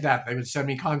stuff like that. They would send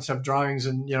me concept drawings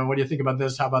and, what do you think about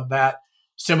this? How about that?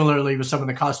 Similarly with some of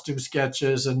the costume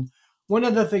sketches. And one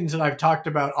of the things that I've talked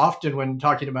about often when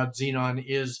talking about Zenon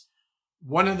is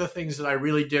one of the things that I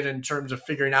really did in terms of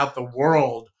figuring out the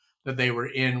world that they were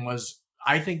in was,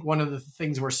 I think one of the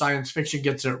things where science fiction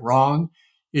gets it wrong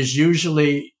is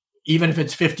usually, even if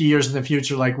it's 50 years in the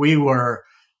future like we were,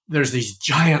 there's these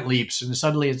giant leaps and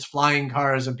suddenly it's flying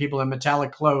cars and people in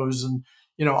metallic clothes and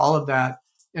all of that.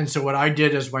 And so what I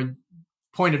did as my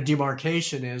point of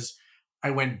demarcation is I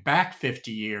went back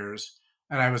 50 years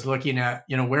and I was looking at,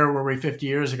 where were we 50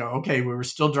 years ago? Okay, we were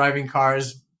still driving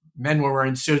cars. Men were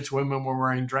wearing suits. Women were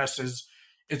wearing dresses.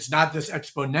 It's not this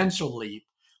exponential leap.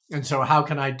 And so how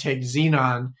can I take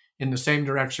Zenon in the same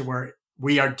direction where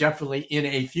we are definitely in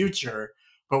a future,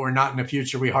 but we're not in a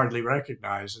future we hardly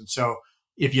recognize? And so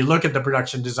if you look at the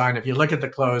production design, if you look at the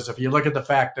clothes, if you look at the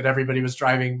fact that everybody was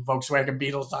driving Volkswagen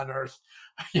Beetles on Earth,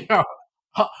 you know,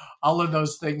 all of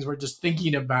those things were just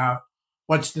thinking about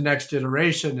what's the next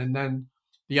iteration. And then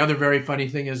the other very funny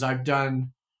thing is I've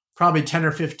done probably 10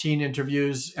 or 15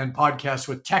 interviews and podcasts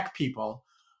with tech people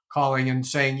calling and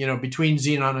saying, you know, between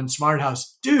Zenon and Smart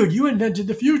House, dude, you invented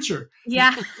the future.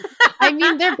 Yeah. I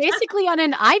mean, they're basically on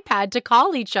an iPad to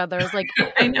call each other. It's like,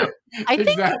 I know. I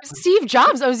think Steve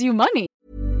Jobs owes you money.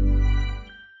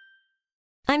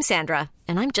 I'm Sandra,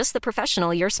 and I'm just the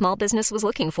professional your small business was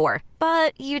looking for.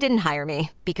 But you didn't hire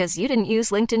me because you didn't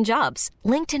use LinkedIn Jobs.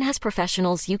 LinkedIn has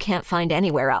professionals you can't find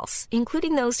anywhere else,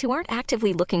 including those who aren't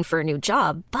actively looking for a new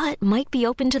job, but might be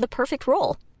open to the perfect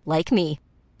role, like me.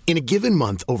 In a given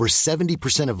month, over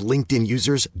 70% of LinkedIn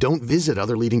users don't visit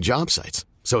other leading job sites.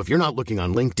 So if you're not looking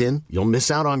on LinkedIn, you'll miss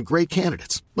out on great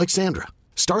candidates like Sandra.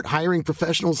 Start hiring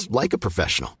professionals like a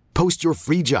professional. Post your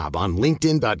free job on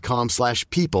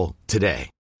linkedin.com/people today.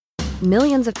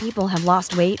 Millions of people have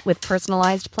lost weight with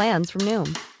personalized plans from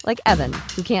Noom. Like Evan,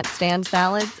 who can't stand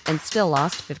salads and still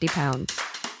lost 50 pounds.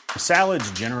 Salads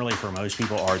generally for most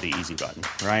people are the easy button,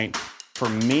 right? For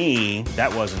me,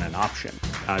 that wasn't an option.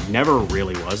 I never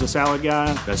really was a salad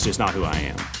guy. That's just not who I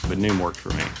am. But Noom worked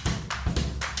for me.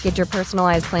 Get your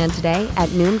personalized plan today at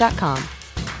Noom.com.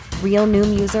 Real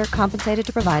Noom user compensated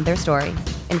to provide their story.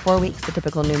 In 4 weeks, the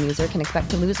typical Noom user can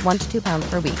expect to lose 1 to 2 pounds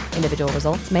per week. Individual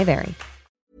results may vary.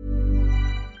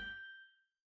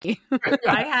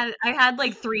 I had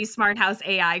like 3 Smart House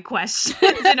AI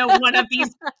questions in one of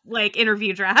these like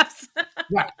interview drafts.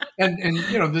 Yeah. And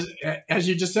you know, this, as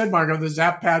you just said, Margot, the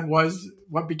Zap Pad was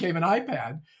what became an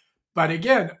iPad. But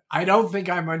again, I don't think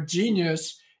I'm a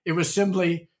genius. It was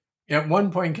simply at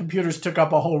one point computers took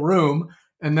up a whole room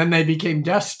and then they became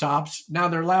desktops. Now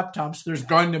they're laptops. There's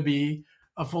going to be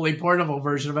a fully portable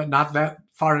version of it, not that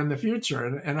far in the future.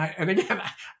 And again,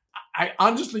 I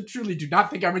honestly, truly do not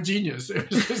think I'm a genius. It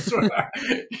was just sort of,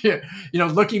 you know,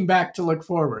 looking back to look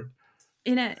forward.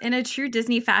 In a true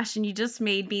Disney fashion, you just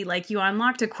made me like, you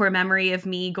unlocked a core memory of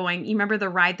me going, you remember the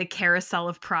ride, the Carousel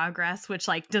of Progress, which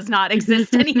like does not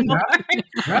exist anymore.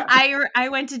 Yeah. I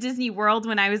went to Disney World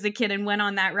when I was a kid and went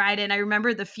on that ride. And I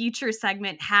remember the future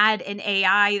segment had an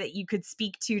AI that you could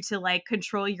speak to like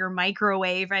control your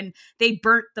microwave, and they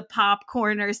burnt the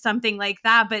popcorn or something like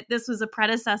that. But this was a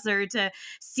predecessor to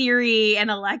Siri and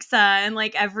Alexa and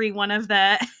like every one of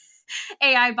the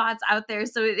AI bots out there.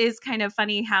 So it is kind of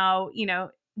funny how, you know,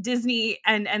 Disney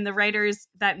and the writers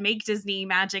that make Disney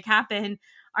magic happen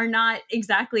are not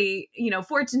exactly, you know,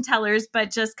 fortune tellers,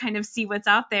 but just kind of see what's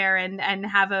out there and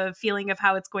have a feeling of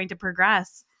how it's going to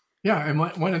progress. Yeah. And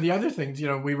one of the other things, you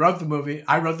know, I wrote the movie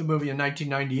in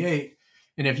 1998.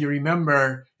 And if you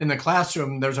remember in the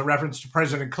classroom, there's a reference to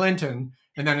President Clinton,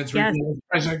 and then it's revealed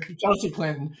President Chelsea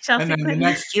Clinton. And then the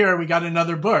next year we got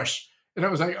another Bush. And it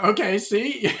was like, okay,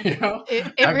 see, you know,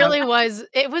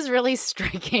 it was really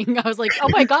striking. I was like, oh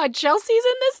my God, Chelsea's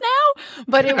in this now.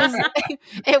 But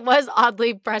it was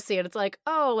oddly prescient. It's like,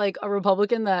 oh, like a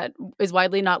Republican that is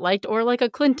widely not liked, or like a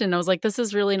Clinton. I was like, this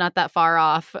is really not that far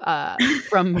off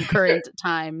from current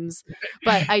times.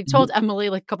 But I told Emily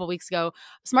like a couple weeks ago,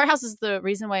 Smart House is the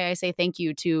reason why I say thank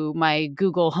you to my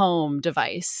Google Home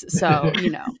device. So, you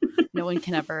know, no one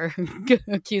can ever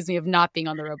accuse me of not being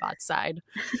on the robot side.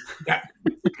 Yeah.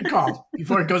 Good call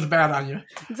before it goes bad on you.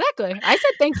 Exactly. I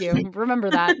said thank you.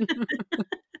 Remember that.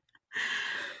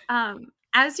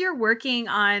 As you're working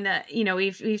on, you know,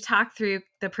 we've talked through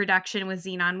the production with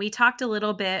Zenon. We talked a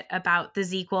little bit about the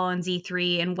Zequel and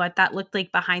Z3 and what that looked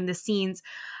like behind the scenes.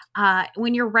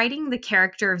 When you're writing the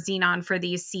character of Zenon for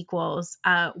these sequels,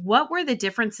 what were the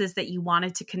differences that you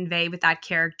wanted to convey with that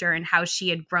character and how she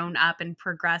had grown up and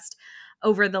progressed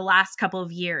over the last couple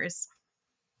of years?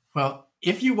 Well,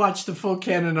 if you watch the full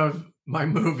canon of my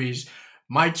movies,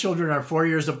 my children are 4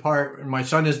 years apart, and my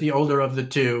son is the older of the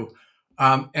two.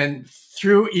 And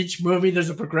through each movie, there's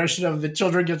a progression of the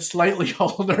children get slightly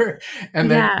older, and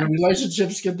the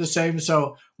relationships get the same.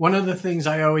 So one of the things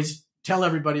I always tell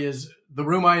everybody is the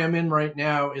room I am in right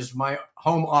now is my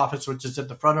home office, which is at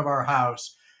the front of our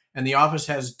house. And the office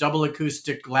has double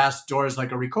acoustic glass doors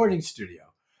like a recording studio.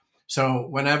 So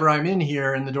whenever I'm in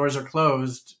here and the doors are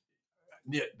closed,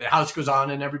 the house goes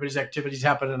on and everybody's activities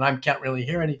happen and I can't really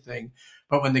hear anything.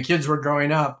 But when the kids were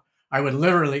growing up, I would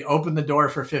literally open the door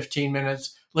for 15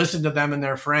 minutes, listen to them and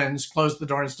their friends, close the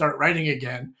door and start writing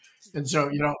again. And so,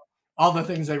 you know, all the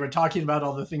things they were talking about,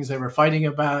 all the things they were fighting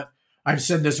about. I've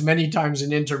said this many times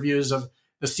in interviews of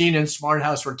the scene in Smart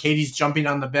House where Katie's jumping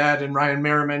on the bed and Ryan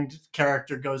Merriman's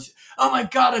character goes, "Oh my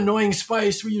God, annoying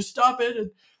Spice, will you stop it?" And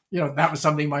that was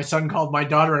something my son called my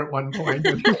daughter at one point.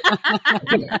 And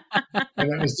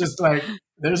it was just like,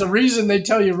 there's a reason they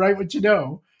tell you write what you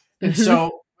know. And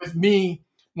so with me,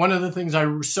 one of the things I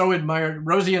so admired,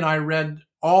 Rosie and I read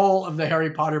all of the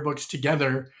Harry Potter books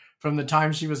together from the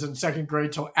time she was in second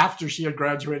grade till after she had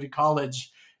graduated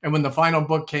college. And when the final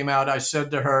book came out, I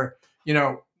said to her,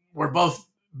 we're both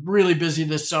really busy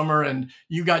this summer and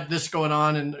you got this going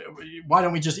on. And why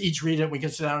don't we just each read it? We can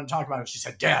sit down and talk about it. She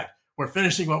said, Dad, we're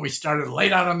finishing what we started,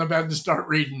 laid out on the bed to start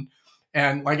reading.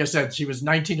 And like I said, she was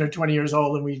 19 or 20 years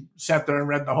old and we sat there and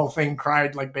read the whole thing,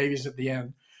 cried like babies at the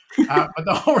end. But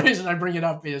the whole reason I bring it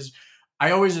up is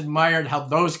I always admired how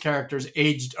those characters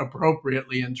aged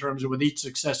appropriately in terms of with each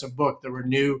successive book, there were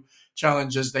new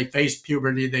challenges. They faced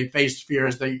puberty, they faced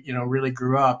fears, they, really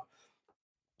grew up.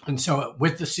 And so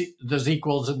with the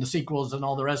sequels and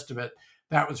all the rest of it,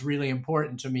 that was really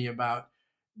important to me about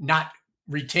not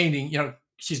retaining,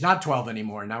 she's not 12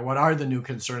 anymore. Now, what are the new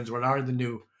concerns? What are the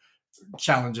new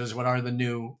challenges? What are the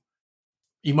new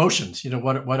emotions?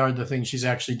 What are the things she's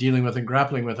actually dealing with and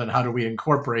grappling with? And how do we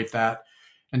incorporate that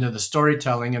into the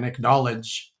storytelling and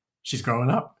acknowledge she's growing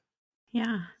up?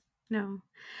 Yeah, no.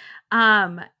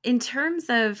 In terms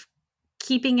of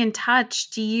keeping in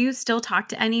touch, do you still talk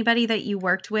to anybody that you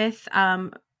worked with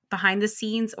behind the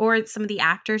scenes or some of the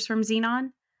actors from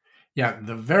Zenon? Yeah,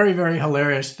 the very, very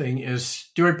hilarious thing is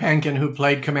Stuart Pankin, who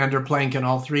played Commander Plank in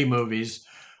all three movies,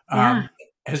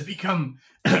 has become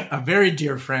a very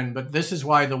dear friend. But this is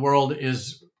why the world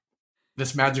is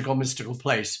this magical, mystical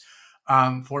place.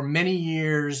 For many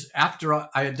years after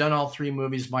I had done all three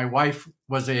movies, my wife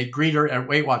was a greeter at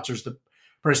Weight Watchers, the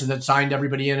person that signed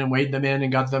everybody in and weighed them in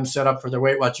and got them set up for their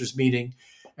Weight Watchers meeting.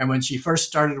 And when she first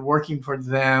started working for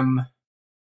them,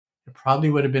 it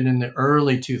probably would have been in the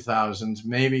early 2000s,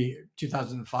 maybe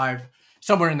 2005,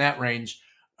 somewhere in that range.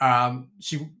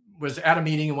 She was at a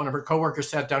meeting and one of her coworkers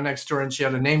sat down next to her and she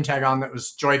had a name tag on that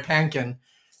was Joy Pankin.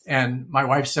 And my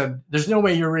wife said, there's no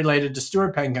way you're related to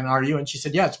Stuart Pankin, are you? And she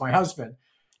said, yeah, it's my husband.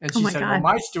 And she said, well,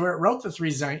 my Stuart wrote the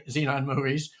three Zenon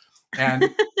movies.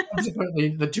 And subsequently,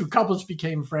 the two couples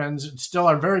became friends and still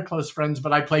are very close friends.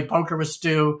 But I play poker with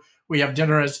Stu. We have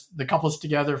dinner as the couples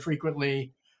together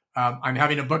frequently. I'm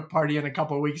having a book party in a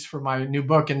couple of weeks for my new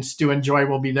book, and Stu and Joy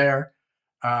will be there.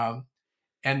 And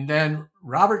then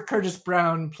Robert Curtis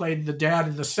Brown played the dad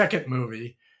in the second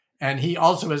movie. And he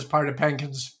also is part of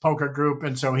Pankin's poker group.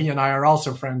 And so he and I are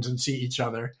also friends and see each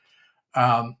other.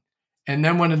 And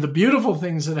then one of the beautiful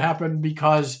things that happened,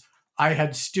 because I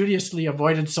had studiously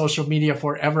avoided social media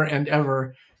forever and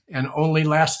ever, and only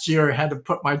last year had to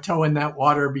put my toe in that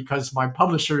water because my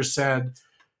publisher said,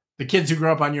 the kids who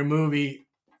grew up on your movie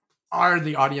are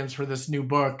the audience for this new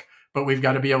book, but we've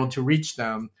got to be able to reach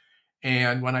them.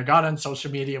 And when I got on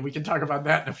social media, we can talk about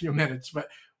that in a few minutes, but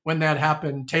when that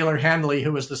happened, Taylor Handley,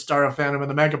 who was the star of Phantom of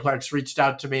the Megaplex, reached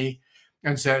out to me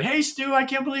and said, hey, Stu, I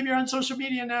can't believe you're on social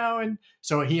media now. And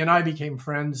so he and I became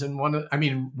friends and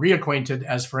reacquainted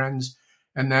as friends.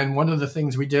 And then one of the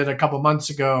things we did a couple months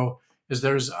ago is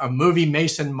there's a movie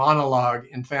Mason monologue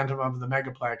in Phantom of the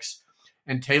Megaplex.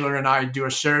 And Taylor and I do a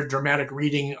shared dramatic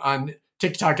reading on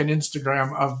TikTok and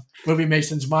Instagram of movie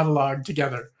Mason's monologue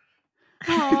together.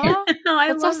 Aww,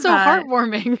 that's also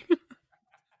heartwarming.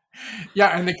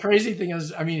 Yeah, and the crazy thing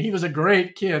is, he was a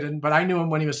great kid, but I knew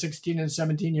him when he was 16 and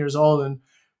 17 years old, and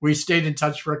we stayed in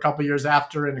touch for a couple of years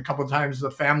after, and a couple of times the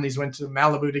families went to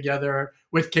Malibu together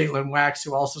with Caitlin Wax,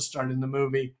 who also starred in the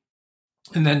movie,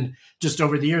 and then just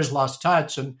over the years lost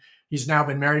touch, and he's now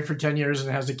been married for 10 years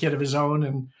and has a kid of his own,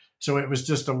 and so it was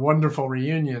just a wonderful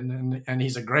reunion, and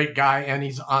he's a great guy, and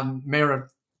he's on Mayor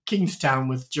of Kingstown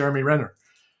with Jeremy Renner,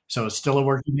 so still a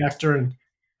working actor and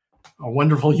a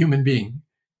wonderful human being.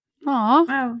 Aw.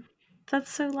 Wow.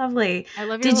 That's so lovely. I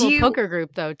love your little poker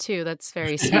group, though, too. That's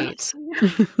very sweet.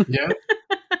 Yeah.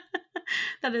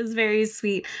 That is very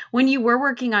sweet. When you were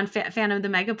working on Phantom of the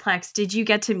Megaplex, did you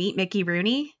get to meet Mickey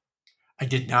Rooney? I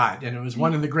did not. And it was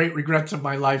one of the great regrets of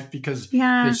my life because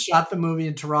they shot the movie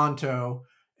in Toronto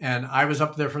and I was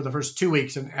up there for the first 2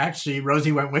 weeks. And actually,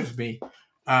 Rosie went with me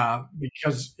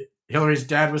because Hillary's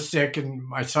dad was sick and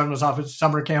my son was off at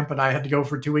summer camp and I had to go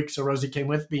for 2 weeks. So Rosie came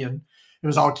with me and it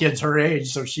was all kids her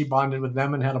age. So she bonded with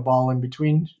them and had a ball in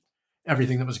between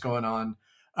everything that was going on.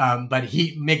 But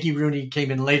Mickey Rooney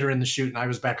came in later in the shoot and I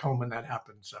was back home when that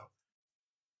happened. So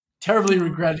terribly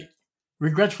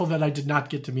regretful that I did not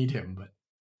get to meet him.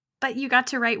 But you got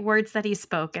to write words that he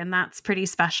spoke, and that's pretty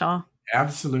special.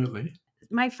 Absolutely.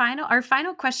 Our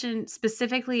final question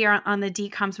specifically on the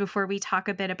DCOMs before we talk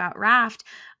a bit about Raft.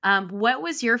 What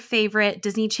was your favorite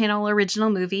Disney Channel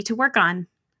original movie to work on?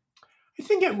 I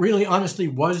think it really honestly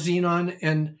was Zenon.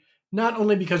 And not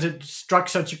only because it struck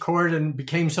such a chord and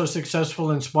became so successful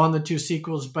and spawned the 2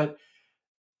 sequels, but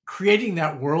creating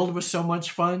that world was so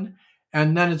much fun.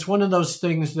 And then it's one of those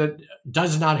things that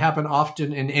does not happen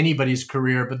often in anybody's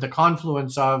career, but the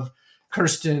confluence of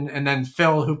Kirsten and then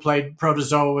Phil, who played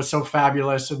Protozoa, was so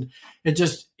fabulous. And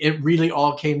it really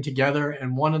all came together.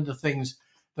 And one of the things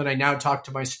that I now talk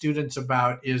to my students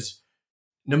about is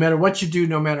no matter what you do,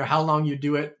 no matter how long you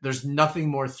do it, there's nothing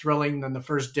more thrilling than the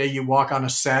first day you walk on a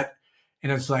set.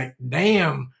 And it's like,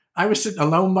 damn, I was sitting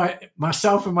alone by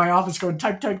myself in my office going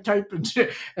type, type, type.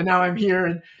 And now I'm here.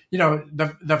 And,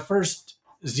 the first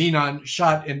Zenon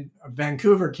shot in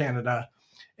Vancouver, Canada.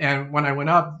 And when I went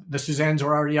up, the Suzannes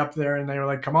were already up there and they were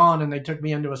like, come on. And they took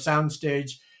me into a sound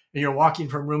stage and you're walking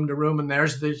from room to room and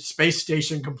there's the space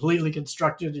station completely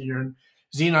constructed. And you're in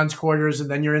Zenon's quarters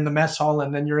and then you're in the mess hall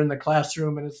and then you're in the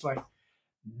classroom. And it's like,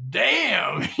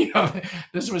 damn,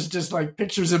 this was just like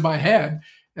pictures in my head.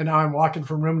 And now I'm walking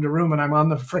from room to room and I'm on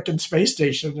the frickin' space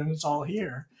station and it's all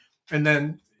here. And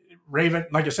then Raven,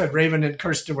 like I said, Raven and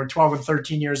Kirsten were 12 and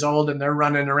 13 years old and they're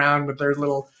running around with their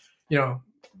little,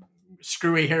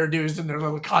 screwy hairdos and their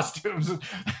little costumes.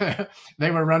 They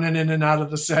were running in and out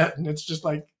of the set. And it's just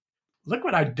like, look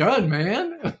what I've done,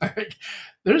 man. Like,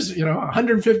 there's,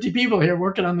 150 people here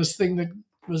working on this thing that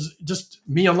was just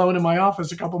me alone in my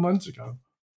office a couple months ago.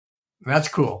 That's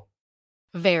cool.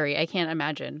 Very. I can't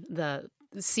imagine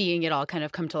seeing it all kind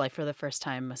of come to life for the first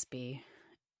time must be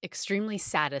extremely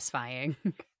satisfying.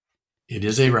 It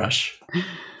is a rush.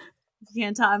 You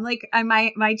can't tell. I'm like,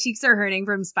 my cheeks are hurting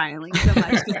from smiling so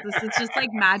much because this is just like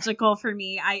magical for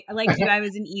me. I like you. I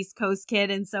was an East Coast kid,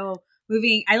 and so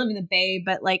I live in the Bay,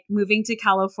 but like moving to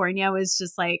California was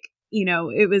just like,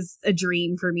 it was a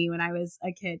dream for me when I was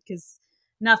a kid because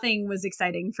nothing was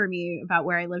exciting for me about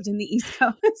where I lived in the East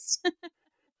Coast.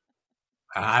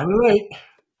 I relate.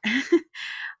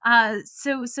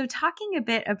 So talking a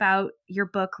bit about your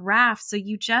book, Raft. So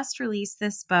you just released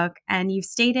this book and you've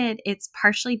stated it's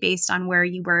partially based on where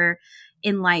you were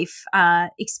in life,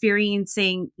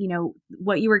 experiencing,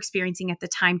 what you were experiencing at the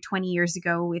time 20 years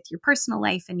ago with your personal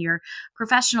life and your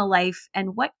professional life.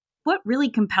 And what really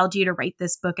compelled you to write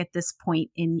this book at this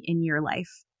point in your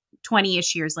life,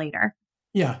 20-ish years later?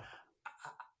 Yeah.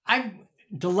 I'm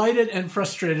delighted and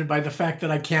frustrated by the fact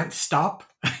that I can't stop.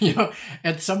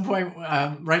 At some point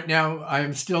right now, I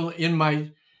am still in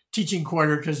my teaching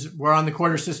quarter because we're on the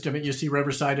quarter system at UC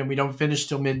Riverside and we don't finish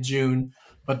till mid-June.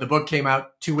 But the book came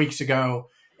out 2 weeks ago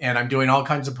and I'm doing all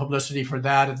kinds of publicity for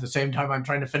that. At the same time, I'm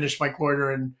trying to finish my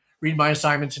quarter and read my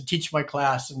assignments and teach my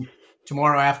class. And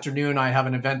tomorrow afternoon, I have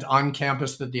an event on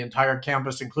campus that the entire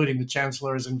campus, including the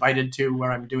chancellor, is invited to,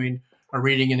 where I'm doing a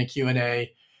reading and a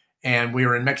Q&A. And we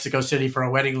were in Mexico City for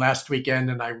a wedding last weekend.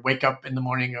 And I wake up in the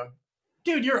morning and go,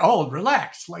 dude, you're old,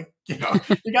 relax. Like, you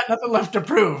got nothing left to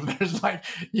prove. There's like,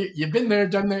 you've been there,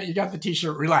 done that. You got the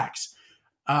t-shirt, relax.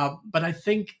 But I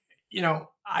think,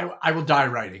 I will die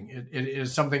writing. It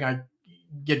is something I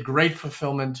get great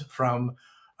fulfillment from.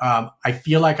 I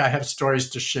feel like I have stories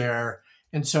to share.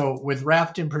 And so with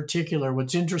Raft in particular,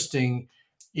 what's interesting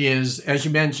is, as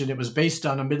you mentioned, it was based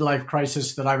on a midlife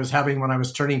crisis that I was having when I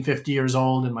was turning 50 years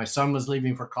old and my son was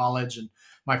leaving for college and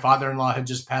my father-in-law had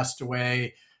just passed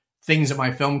away. Things in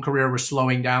my film career were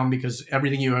slowing down because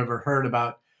everything you ever heard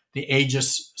about the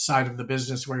ageist side of the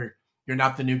business where you're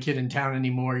not the new kid in town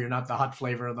anymore, you're not the hot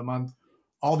flavor of the month,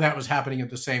 all that was happening at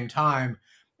the same time.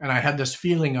 And I had this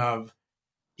feeling of,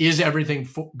 is everything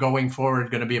going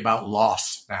forward going to be about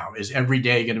loss now? Is every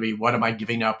day going to be, what am I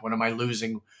giving up? What am I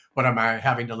losing? What am I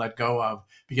having to let go of?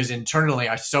 Because internally,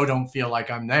 I so don't feel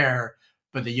like I'm there,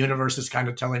 but the universe is kind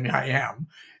of telling me I am.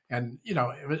 And,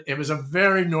 it was a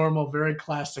very normal, very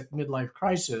classic midlife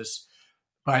crisis.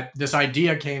 But this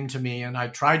idea came to me and I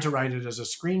tried to write it as a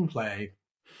screenplay.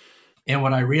 And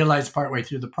what I realized partway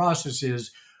through the process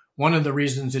is one of the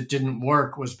reasons it didn't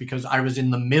work was because I was in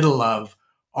the middle of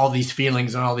all these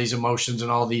feelings and all these emotions and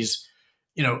all these,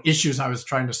 issues I was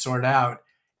trying to sort out.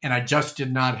 And I just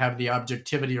did not have the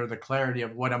objectivity or the clarity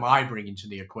of what am I bringing to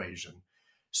the equation.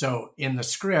 So in the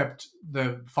script,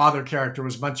 the father character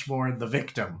was much more the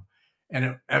victim. And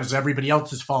it was everybody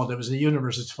else's fault. It was the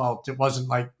universe's fault. It wasn't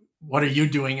like, what are you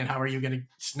doing and how are you going to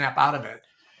snap out of it?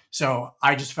 So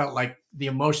I just felt like the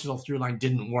emotional through line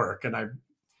didn't work. And I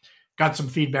got some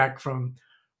feedback from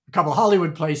a couple of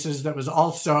Hollywood places that was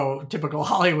also typical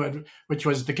Hollywood, which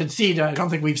was the conceit. I don't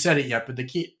think we've said it yet, but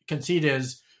the conceit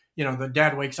is, the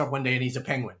dad wakes up one day and he's a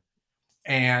penguin.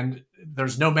 And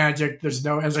there's no magic. There's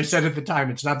no, as I said at the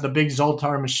time, it's not the big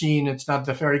Zoltar machine. It's not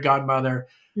the fairy godmother.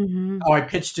 Mm-hmm. How I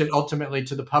pitched it ultimately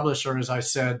to the publisher is I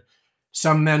said,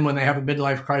 Some men, when they have a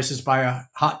midlife crisis, buy a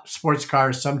hot sports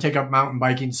car. Some take up mountain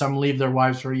biking. Some leave their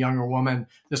wives for a younger woman.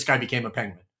 This guy became a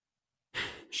penguin.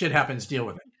 Shit happens, deal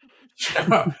with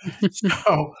it.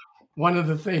 So one of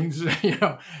the things,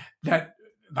 that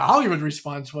the Hollywood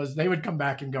response was they would come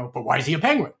back and go, but why is he a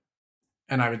penguin?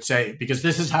 And I would say, because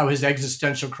this is how his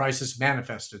existential crisis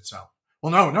manifests itself.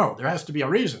 Well, no, there has to be a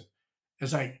reason.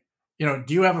 It's like, do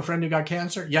you have a friend who got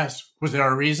cancer? Yes. Was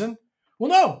there a reason? Well,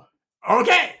 no.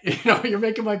 Okay. You're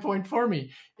making my point for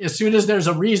me. As soon as there's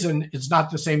a reason, it's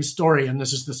not the same story. And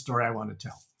this is the story I want to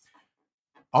tell.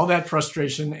 All that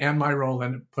frustration and my role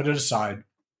in it, put it aside.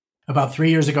 About 3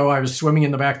 years ago, I was swimming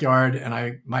in the backyard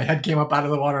and my head came up out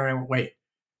of the water and I went, wait,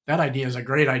 that idea is a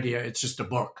great idea. It's just a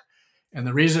book. And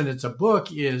the reason it's a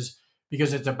book is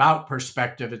because it's about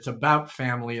perspective. It's about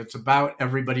family. It's about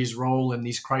everybody's role in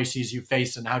these crises you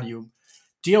face and how do you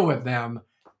deal with them.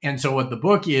 And so what the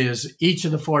book is, each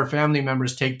of the 4 family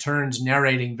members take turns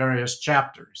narrating various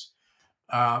chapters.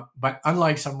 But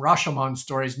unlike some Rashomon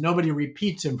stories, nobody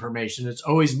repeats information. It's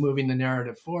always moving the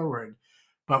narrative forward.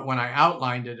 But when I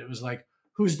outlined it, it was like,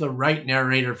 who's the right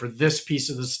narrator for this piece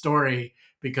of the story?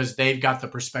 Because they've got the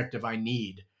perspective I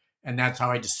need. And that's how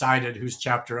I decided whose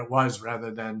chapter it was rather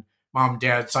than mom,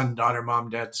 dad, son, daughter, mom,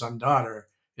 dad, son, daughter.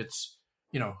 It's,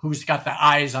 who's got the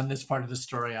eyes on this part of the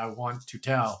story I want to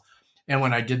tell. And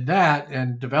when I did that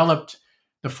and developed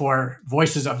the 4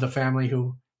 voices of the family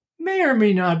who may or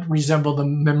may not resemble the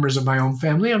members of my own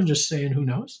family, I'm just saying, who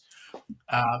knows?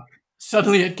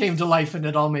 Suddenly it came to life and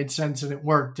it all made sense and it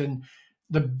worked. And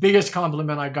the biggest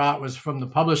compliment I got was from the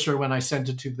publisher when I sent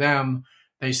it to them.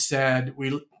 They said,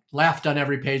 we laughed on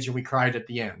every page and we cried at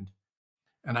the end.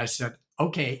 And I said,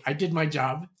 okay, I did my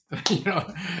job.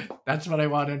 That's what I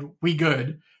wanted. We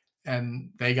good. And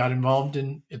they got involved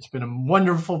and it's been a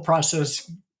wonderful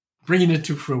process bringing it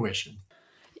to fruition.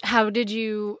 How did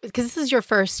you, because this is your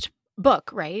first book,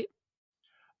 right?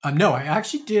 No, I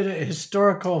actually did a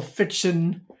historical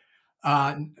fiction,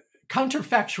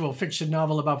 counterfactual fiction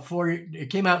novel it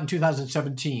came out in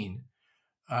 2017.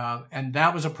 And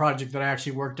that was a project that I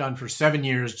actually worked on for 7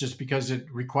 years just because it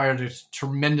required a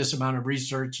tremendous amount of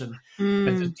research. And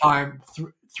at the time,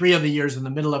 3 of the years in the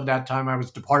middle of that time, I was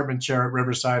department chair at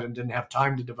Riverside and didn't have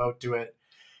time to devote to it.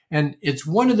 And it's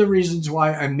one of the reasons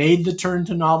why I made the turn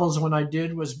to novels when I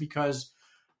did was because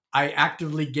I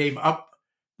actively gave up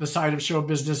the side of show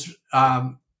business,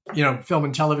 film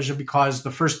and television, because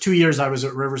the first 2 years I was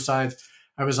at Riverside,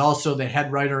 I was also the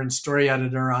head writer and story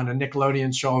editor on a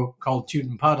Nickelodeon show called Toot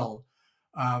and Puddle.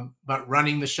 But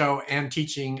running the show and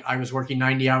teaching, I was working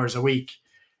 90 hours a week.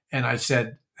 And I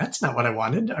said, that's not what I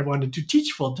wanted. I wanted to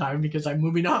teach full time because I'm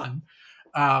moving on.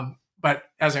 But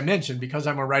as I mentioned, because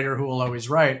I'm a writer who will always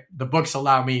write, the books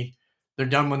allow me, they're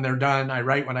done when they're done. I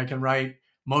write when I can write.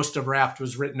 Most of Raft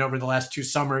was written over the last 2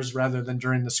 summers rather than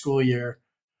during the school year.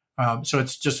 So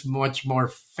it's just much more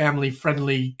family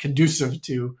friendly, conducive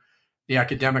to the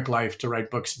academic life to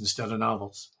write books instead of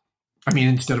novels.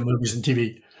 Instead of movies and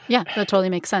TV. Yeah, that totally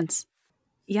makes sense.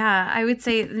 Yeah, I would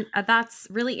say that's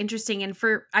really interesting. And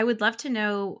I would love to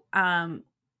know,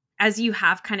 as you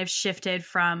have kind of shifted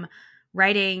from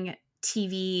writing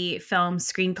TV, film,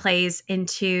 screenplays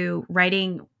into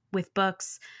writing with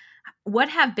books, what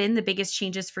have been the biggest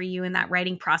changes for you in that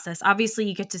writing process? Obviously,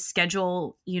 you get to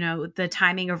schedule, the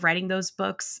timing of writing those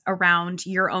books around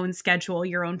your own schedule,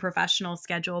 your own professional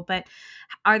schedule. But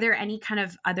are there any kind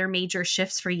of other major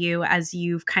shifts for you as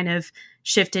you've kind of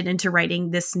shifted into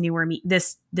writing this newer,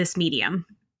 this medium?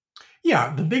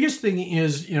 Yeah, the biggest thing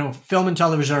is, film and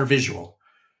television are visual.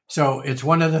 So it's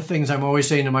one of the things I'm always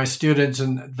saying to my students,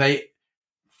 and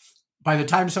by the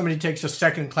time somebody takes a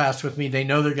second class with me, they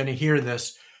know they're going to hear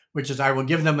this, which is I will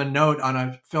give them a note on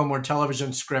a film or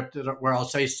television script where I'll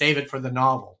say, save it for the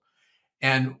novel.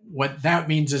 And what that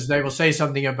means is they will say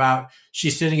something about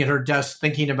she's sitting at her desk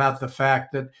thinking about the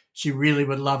fact that she really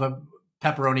would love a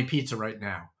pepperoni pizza right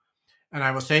now. And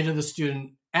I will say to the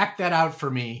student, act that out for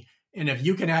me. And if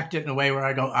you can act it in a way where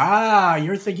I go,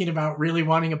 you're thinking about really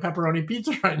wanting a pepperoni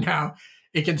pizza right now,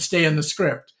 it can stay in the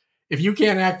script. If you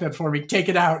can't act that for me, take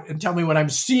it out and tell me what I'm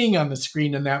seeing on the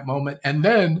screen in that moment. And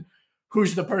then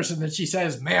who's the person that she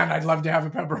says, man, I'd love to have a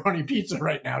pepperoni pizza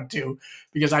right now too,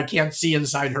 because I can't see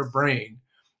inside her brain.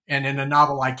 And in a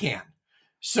novel, I can.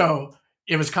 So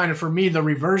it was kind of, for me, the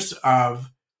reverse of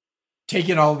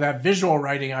taking all that visual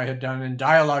writing I had done and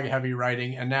dialogue heavy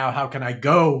writing. And now how can I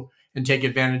go and take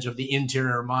advantage of the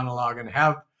interior monologue and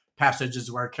have passages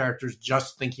where a character's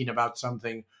just thinking about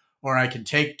something, or I can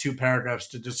take 2 paragraphs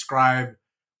to describe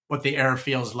what the air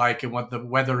feels like and what the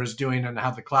weather is doing and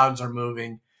how the clouds are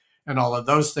moving and all of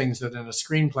those things that in a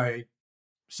screenplay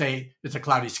say it's a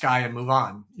cloudy sky and move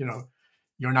on.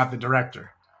 You're not the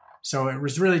director. So it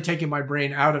was really taking my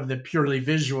brain out of the purely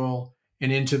visual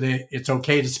and into it's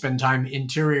okay to spend time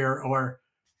interior or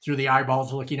through the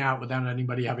eyeballs looking out without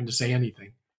anybody having to say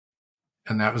anything.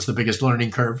 And that was the biggest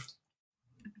learning curve.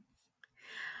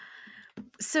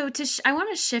 So I want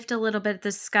to shift a little bit the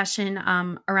discussion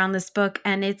around this book,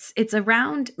 and it's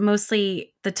around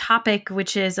mostly the topic,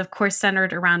 which is of course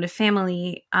centered around a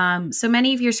family. So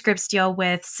many of your scripts deal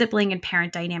with sibling and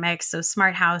parent dynamics. So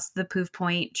Smart House, The Proof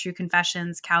Point, True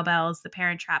Confessions, Cowbells, the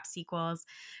Parent Trap sequels,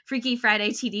 Freaky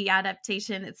Friday TD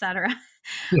adaptation, etc.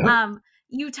 Yeah.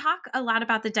 You talk a lot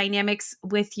about the dynamics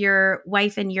with your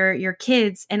wife and your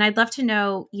kids, and I'd love to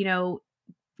know,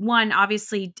 one,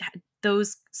 obviously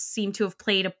those seem to have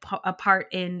played a part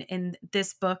in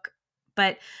this book,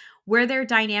 but were there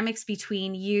dynamics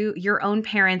between your own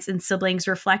parents and siblings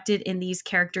reflected in these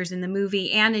characters in the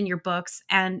movie and in your books?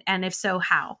 And if so,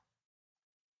 how?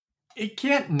 It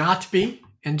can't not be,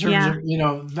 in terms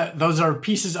of, those are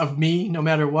pieces of me no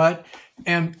matter what.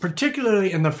 And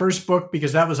particularly in the first book,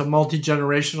 because that was a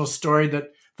multi-generational story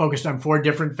that focused on 4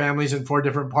 different families in 4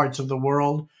 different parts of the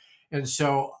world. And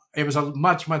so it was a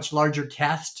much, much larger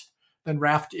cast than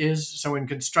Raft is. So in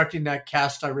constructing that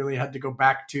cast, I really had to go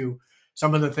back to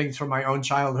some of the things from my own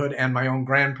childhood and my own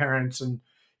grandparents and,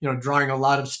 drawing a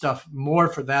lot of stuff more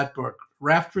for that book.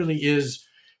 Raft really is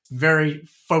very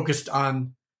focused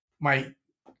on my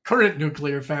current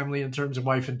nuclear family in terms of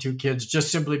wife and 2 kids,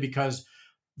 just simply because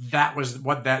that was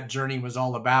what that journey was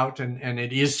all about. And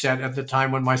it is set at the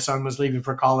time when my son was leaving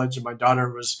for college and my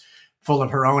daughter was full of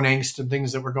her own angst and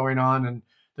things that were going on and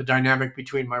the dynamic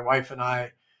between my wife and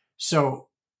I. So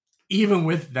even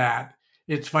with that,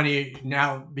 it's funny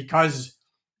now because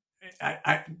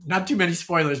I not too many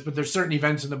spoilers, but there's certain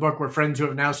events in the book where friends who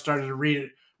have now started to read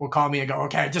it will call me and go,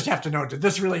 okay, I just have to know, did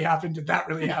this really happen? Did that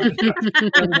really happen?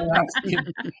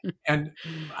 And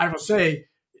I will say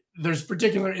there's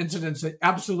particular incidents that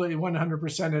absolutely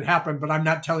 100% had happened, but I'm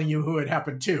not telling you who it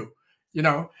happened to,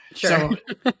 Sure. So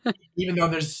even though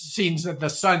there's scenes that the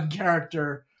son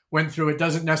character went through, it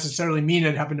doesn't necessarily mean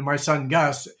it happened to my son,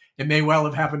 Gus. It may well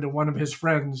have happened to one of his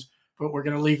friends, but we're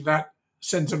going to leave that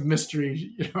sense of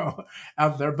mystery,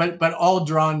 out there. But all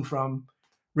drawn from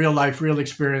real life, real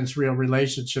experience, real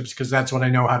relationships, because that's what I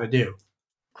know how to do.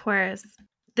 Of course.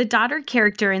 The daughter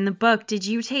character in the book, did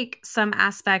you take some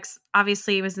aspects,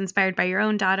 obviously it was inspired by your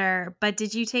own daughter, but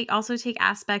did you also take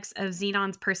aspects of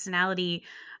Zenon's personality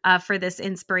for this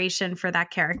inspiration for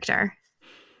that character?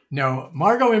 No,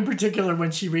 Margot in particular,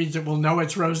 when she reads it, will know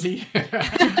it's Rosie. And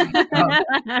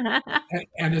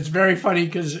it's very funny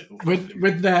because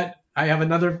with that, I have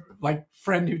another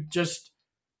friend who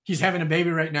he's having a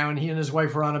baby right now, and he and his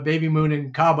wife are on a baby moon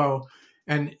in Cabo.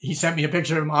 And he sent me a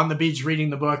picture of him on the beach reading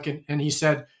the book. And he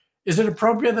said, is it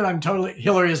appropriate that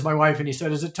Hillary is my wife. And he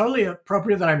said, is it totally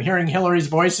appropriate that I'm hearing Hillary's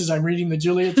voice as I'm reading the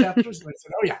Julia chapters? And I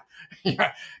said, oh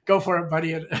yeah, go for it,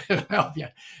 buddy. It'll help you.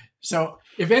 So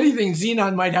if anything,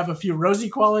 Zenon might have a few Rosie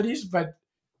qualities, but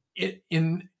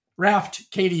in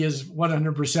Raft, Katie is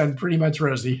 100% pretty much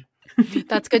Rosie.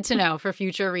 That's good to know for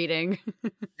future reading.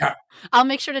 Yeah. I'll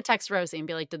make sure to text Rosie and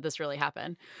be like, did this really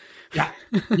happen? Yeah,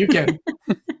 you can.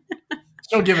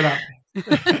 Don't give it up.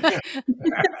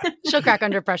 She'll crack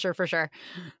under pressure for sure.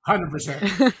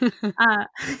 100%.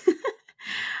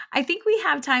 I think we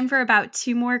have time for about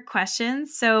 2 more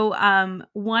questions. So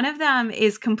one of them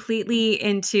is completely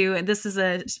into, and this is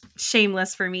a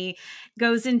shameless for me,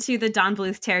 goes into the Don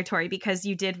Bluth territory because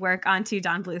you did work on 2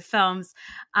 Don Bluth films.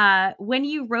 When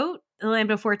you wrote The Land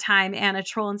Before Time and A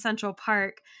Troll in Central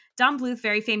Park, Don Bluth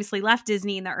very famously left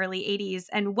Disney in the early 80s.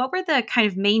 And what were the kind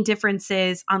of main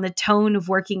differences on the tone of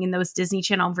working in those Disney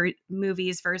Channel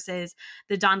movies versus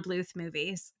the Don Bluth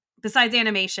movies, besides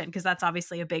animation, because that's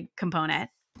obviously a big component?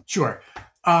 Sure.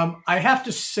 I have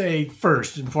to say,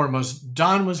 first and foremost,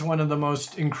 Don was one of the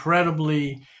most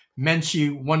incredibly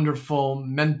menschy, wonderful,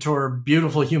 mentor,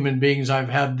 beautiful human beings I've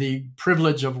had the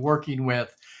privilege of working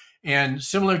with. And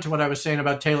similar to what I was saying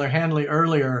about Taylor Handley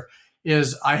earlier,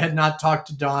 is I had not talked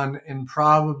to Don in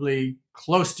probably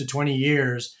close to 20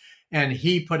 years. And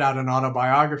he put out an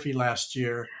autobiography last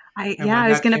year. I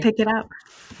was going to pick it up.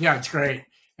 Yeah, it's great.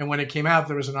 And when it came out,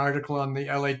 there was an article in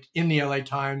the LA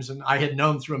Times, and I had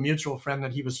known through a mutual friend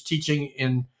that he was teaching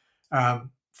in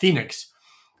Phoenix.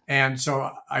 And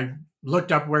so I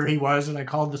looked up where he was, and I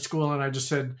called the school, and I just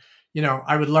said,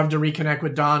 I would love to reconnect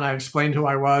with Don. I explained who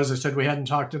I was. I said we hadn't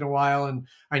talked in a while, and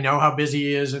I know how busy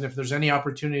he is, and if there's any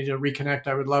opportunity to reconnect,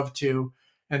 I would love to.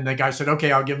 And the guy said,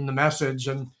 okay, I'll give him the message.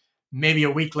 And maybe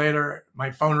a week later,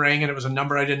 my phone rang and it was a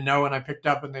number I didn't know. And I picked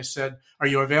up and they said, "Are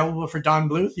you available for Don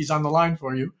Bluth? He's on the line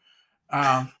for you."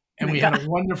 And we had a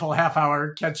wonderful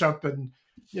half-hour catch-up and,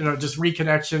 just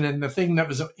reconnection. And the thing that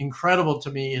was incredible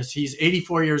to me is he's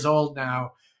 84 years old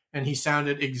now, and he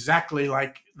sounded exactly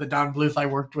like the Don Bluth I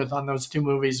worked with on those two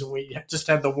movies. And we just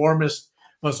had the warmest,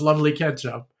 most lovely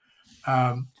catch-up.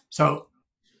 So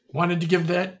wanted to give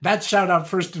that shout-out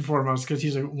first and foremost because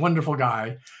he's a wonderful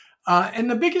guy.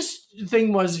 And the biggest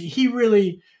thing was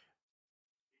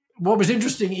what was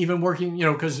interesting, even working,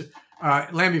 because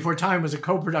Land Before Time was a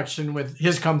co-production with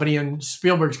his company and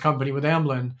Spielberg's company with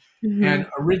Amblin. Mm-hmm. And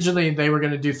originally they were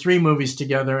going to do 3 movies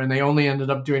together, and they only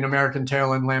ended up doing American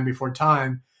Tail and Land Before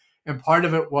Time. And part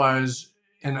of it was,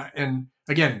 and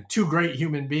again, 2 great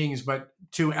human beings, but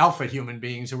 2 alpha human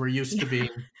beings who were used to being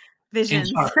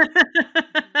visions.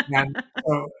 And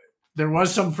so there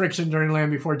was some friction during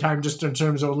Land Before Time, just in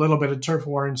terms of a little bit of turf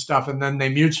war and stuff. And then they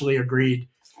mutually agreed,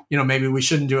 maybe we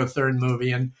shouldn't do a 3rd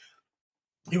movie. And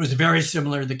it was very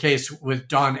similar the case with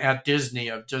Don at Disney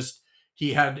of just,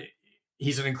 he's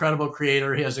an incredible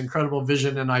creator. He has incredible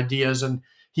vision and ideas, and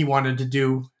he wanted to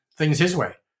do things his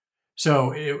way.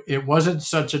 So it wasn't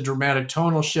such a dramatic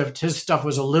tonal shift. His stuff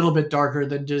was a little bit darker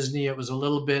than Disney. It was a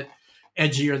little bit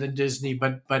edgier than Disney,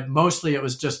 but mostly it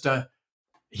was just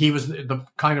he was the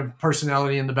kind of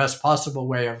personality in the best possible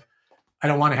way of, I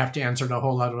don't want to have to answer to a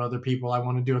whole lot of other people. I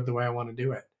want to do it the way I want to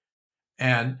do it.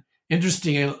 And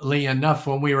interestingly enough,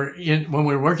 when we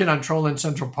were working on Troll in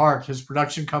Central Park, his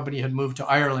production company had moved to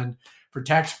Ireland for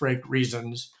tax break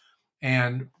reasons.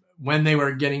 And when they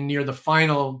were getting near the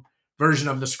final version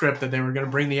of the script that they were going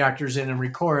to bring the actors in and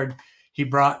record, he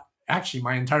brought actually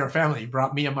my entire family. He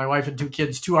brought me and my wife and 2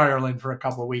 kids to Ireland for a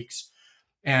couple of weeks.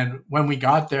 And when we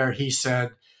got there, he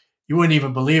said, you wouldn't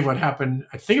even believe what happened.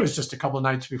 I think it was just a couple of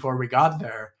nights before we got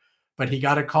there, but he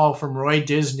got a call from Roy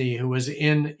Disney, who was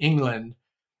in England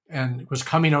and was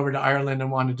coming over to Ireland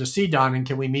and wanted to see Don, and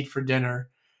can we meet for dinner?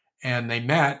 And they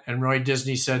met, and Roy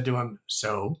Disney said to him,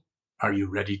 "So, are you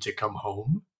ready to come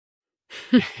home?"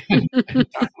 and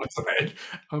Don was like,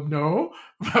 no.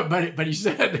 But he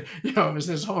said, it was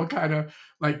this whole kind of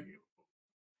like,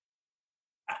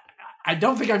 I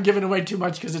don't think I'm giving away too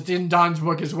much because it's in Don's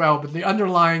book as well, but the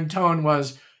underlying tone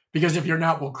was, because if you're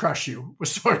not, we'll crush you,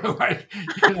 was sort of like,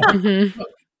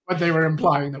 what they were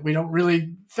implying, that we don't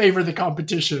really favor the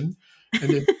competition.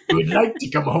 And if you would like to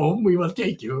come home, we will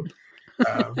take you.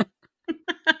 But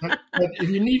if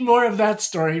you need more of that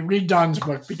story, read Don's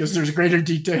book, because there's greater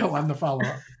detail on the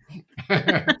follow-up.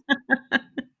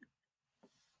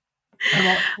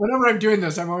 Whenever I'm doing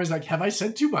this, I'm always like, have I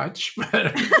said too much?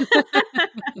 But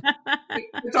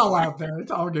it's all out there.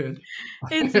 It's all good.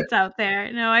 It's out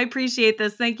there. No, I appreciate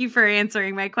this. Thank you for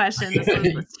answering my question. This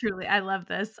was truly, I love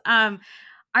this.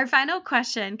 Our final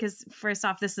question, because first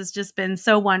off, this has just been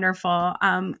so wonderful.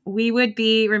 We would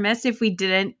be remiss if we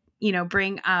didn't,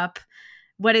 bring up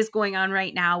what is going on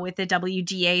right now with the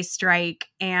WGA strike.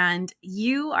 And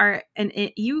you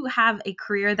have a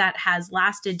career that has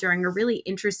lasted during a really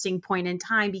interesting point in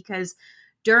time, because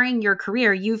during your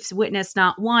career, you've witnessed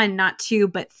not 1, not 2,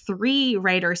 but 3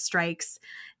 writer strikes.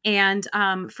 And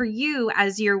for you,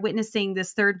 as you're witnessing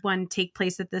this 3rd one take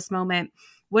place at this moment,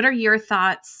 what are your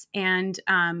thoughts and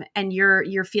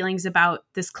your feelings about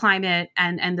this climate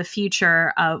and the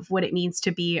future of what it means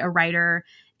to be a writer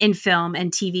in film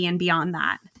and TV and beyond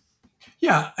that?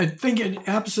 Yeah, I think it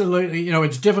absolutely,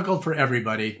 it's difficult for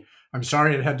everybody. I'm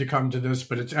sorry it had to come to this,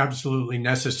 but it's absolutely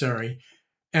necessary.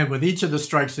 And with each of the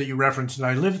strikes that you referenced that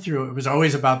I lived through, it was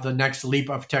always about the next leap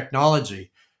of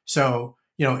technology. So,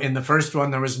 in the first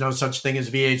one, there was no such thing as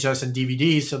VHS and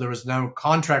DVD, so there was no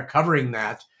contract covering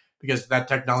that, because that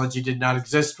technology did not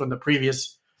exist when the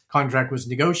previous contract was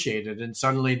negotiated. And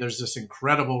suddenly there's this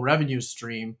incredible revenue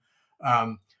stream.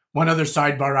 One other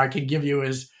sidebar I can give you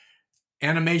is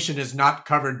animation is not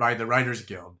covered by the Writers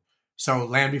Guild. So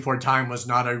Land Before Time was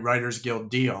not a Writers Guild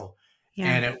deal. Yeah.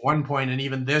 And at one point, and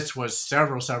even this was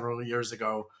several years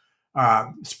ago,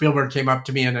 Spielberg came up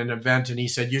to me in an event and he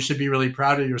said, "You should be really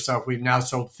proud of yourself. We've now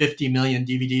sold 50 million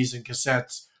DVDs and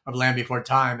cassettes of Land Before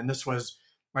Time." And this was,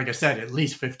 like I said, at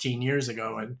least 15 years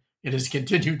ago, and it has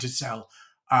continued to sell.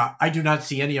 I do not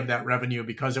see any of that revenue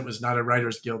because it was not a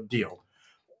Writers Guild deal.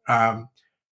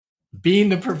 Being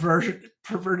the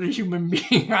perverted human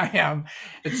being I am,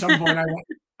 at some point,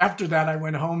 after that, I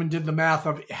went home and did the math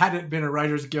of, had it been a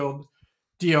Writers Guild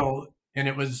deal, and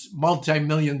it was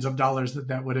multi-millions of dollars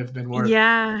that would have been worth.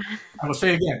 Yeah. I will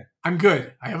say again, I'm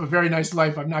good. I have a very nice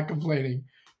life. I'm not complaining.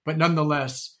 But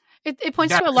nonetheless, It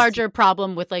points to a larger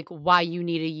problem with like why you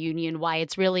need a union, why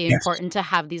it's really important to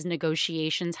have these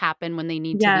negotiations happen when they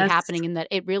need to be happening, and that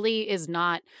it really is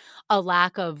not a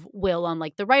lack of will on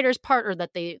like the writer's part or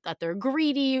that they're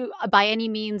greedy by any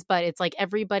means, but it's like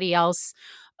everybody else,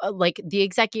 like the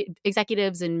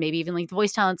executives and maybe even like the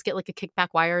voice talents get like a kickback.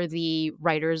 Why are the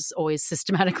writers always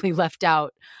systematically left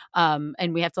out?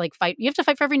 And we have to like fight. You have to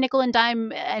fight for every nickel and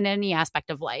dime in any aspect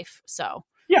of life. So.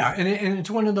 Yeah, and it's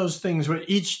one of those things where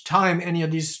each time any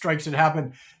of these strikes had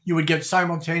happened, you would get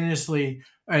simultaneously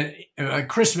a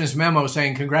Christmas memo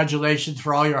saying, "Congratulations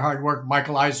for all your hard work.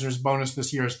 Michael Eisner's bonus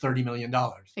this year is $30 million."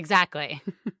 Exactly.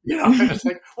 And it's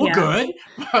like, well, good,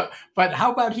 but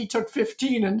how about he took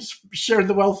 15 and shared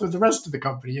the wealth with the rest of the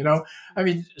company? I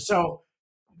mean, so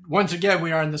once again,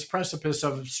 we are on this precipice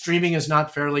of streaming is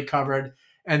not fairly covered,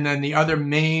 and then the other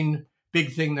main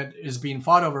big thing that is being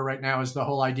fought over right now is the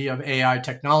whole idea of AI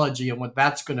technology and what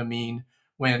that's going to mean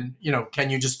when, can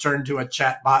you just turn to a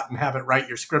chat bot and have it write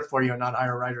your script for you and not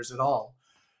hire writers at all?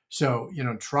 So,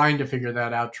 trying to figure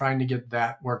that out, trying to get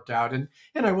that worked out. And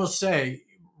I will say,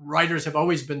 writers have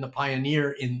always been the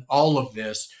pioneer in all of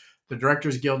this. The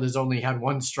Directors Guild has only had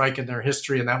one strike in their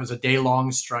history, and that was a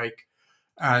day-long strike.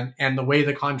 And the way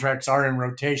the contracts are in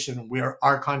rotation,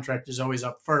 our contract is always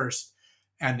up first.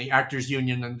 And the Actors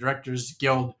Union and the Directors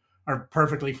Guild are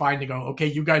perfectly fine to go, okay,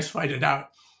 you guys fight it out,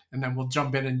 and then we'll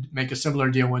jump in and make a similar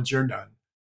deal once you're done.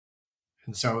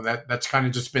 And so that's kind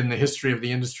of just been the history of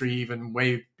the industry even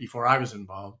way before I was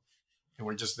involved. And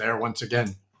we're just there once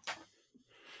again.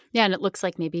 Yeah, and it looks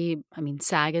like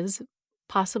SAG is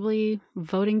possibly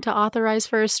voting to authorize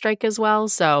for a strike as well.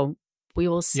 So we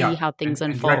will see how things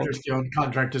unfold. And Directors Guild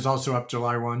contract is also up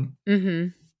July 1. Mm-hmm.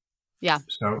 Yeah.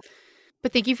 So...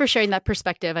 But thank you for sharing that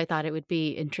perspective. I thought it would be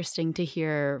interesting to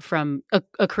hear from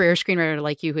a career screenwriter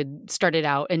like you had started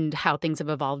out and how things have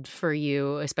evolved for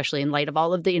you, especially in light of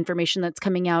all of the information that's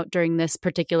coming out during this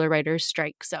particular writer's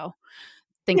strike. So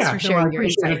thanks for sharing your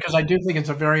insight. Because I do think it's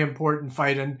a very important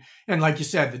fight. And like you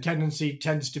said, the tendency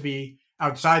tends to be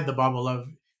outside the bubble of,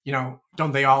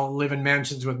 don't they all live in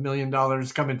mansions with $1 million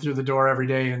coming through the door every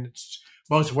day? And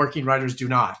most working writers do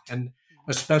not. And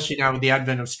especially now with the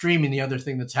advent of streaming, the other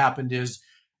thing that's happened is,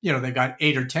 they've got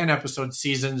 8 or 10 episode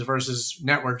seasons versus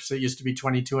networks that used to be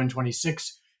 22 and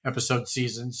 26 episode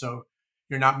seasons. So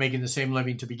you're not making the same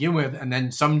living to begin with. And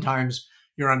then sometimes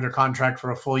you're under contract for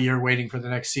a full year waiting for the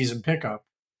next season pickup.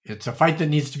 It's a fight that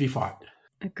needs to be fought.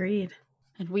 Agreed.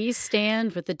 And we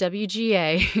stand with the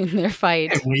WGA in their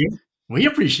fight. And we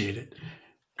appreciate it.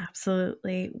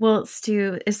 Absolutely. Well,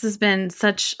 Stu, this has been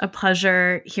such a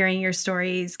pleasure hearing your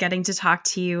stories, getting to talk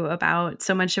to you about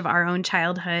so much of our own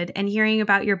childhood and hearing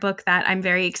about your book that I'm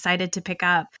very excited to pick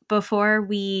up. Before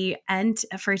we end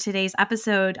for today's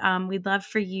episode, we'd love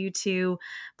for you to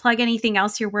plug anything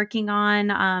else you're working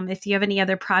on, if you have any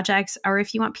other projects, or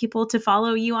if you want people to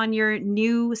follow you on your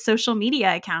new social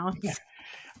media accounts. Yeah.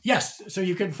 Yes. So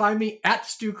you can find me at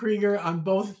Stu Krieger on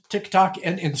both TikTok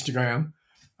and Instagram.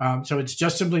 So it's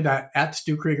just simply that, at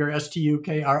Stu Krieger,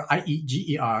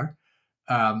 STUKRIEGER.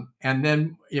 And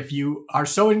then if you are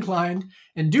so inclined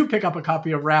and do pick up a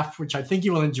copy of Raft, which I think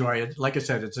you will enjoy it. Like I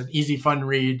said, it's an easy, fun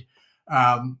read.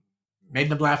 Made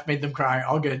them laugh, made them cry,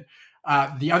 all good.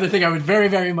 The other thing I would very,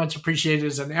 very much appreciate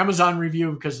is an Amazon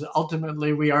review, because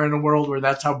ultimately we are in a world where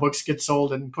that's how books get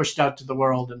sold and pushed out to the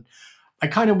world. And I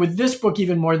kind of, with this book,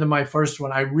 even more than my first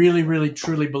one, I really, really,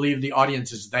 truly believe the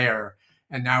audience is there.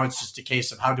 And now it's just a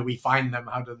case of how do we find them?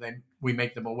 How do we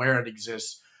make them aware it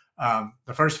exists?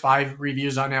 The first 5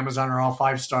 reviews on Amazon are all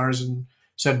 5 stars and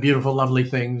said beautiful, lovely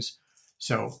things.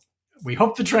 So we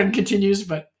hope the trend continues,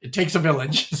 but it takes a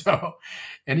village. So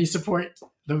any support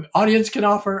the audience can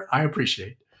offer, I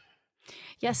appreciate.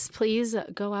 Yes, please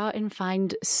go out and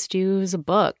find Stu's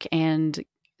book. And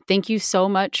thank you so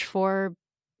much for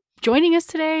joining us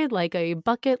today. Like a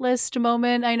bucket list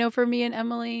moment, I know, for me and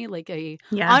Emily, like a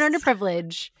honor and a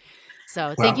privilege.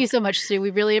 So thank you so much, Stu.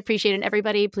 We really appreciate it. And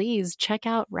everybody, please check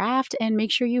out Raft and make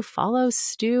sure you follow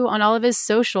Stu on all of his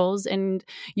socials. And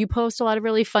you post a lot of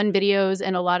really fun videos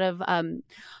and a lot of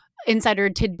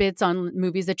insider tidbits on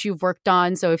movies that you've worked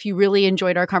on. So if you really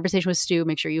enjoyed our conversation with Stu,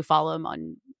 make sure you follow him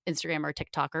on Instagram or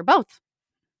TikTok or both.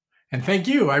 And thank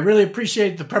you. I really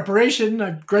appreciate the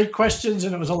preparation. Great questions,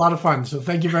 and it was a lot of fun. So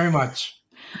thank you very much.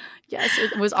 Yes,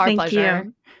 it was our pleasure.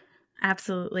 You.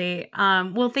 Absolutely.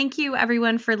 Well, thank you,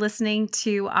 everyone, for listening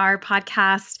to our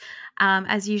podcast.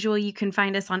 As usual, you can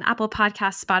find us on Apple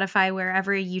Podcasts, Spotify,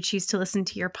 wherever you choose to listen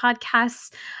to your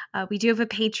podcasts. We do have a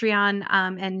Patreon.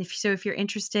 And if you're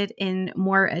interested in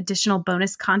more additional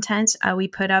bonus content, we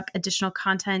put up additional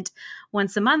content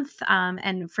once a month.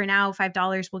 And for now,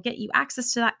 $5 will get you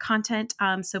access to that content.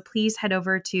 So please head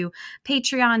over to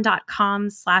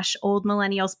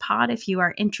patreon.com/oldmillennialspod if you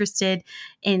are interested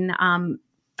in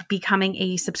becoming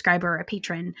a subscriber or a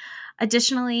patron.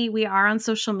 Additionally, we are on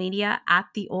social media at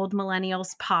the Old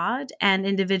Millennials Pod, and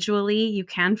individually, you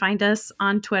can find us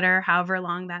on Twitter, however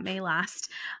long that may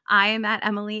last. I am at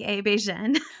Emily A.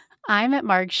 Bejen. I'm at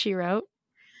Marg She Wrote.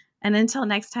 And until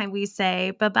next time, we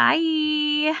say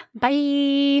bye-bye.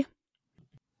 Bye.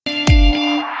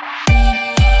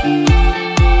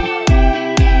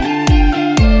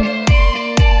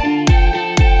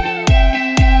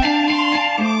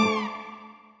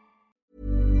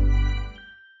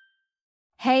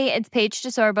 Hey, it's Paige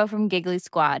DeSorbo from Giggly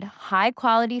Squad. High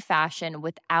quality fashion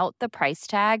without the price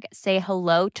tag. Say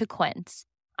hello to Quince.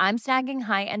 I'm snagging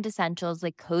high-end essentials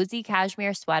like cozy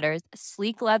cashmere sweaters,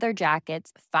 sleek leather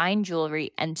jackets, fine jewelry,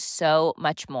 and so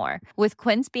much more. With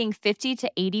Quince being 50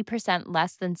 to 80%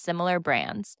 less than similar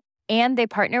brands. And they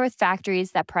partner with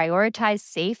factories that prioritize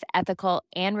safe, ethical,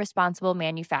 and responsible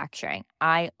manufacturing.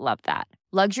 I love that.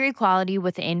 Luxury quality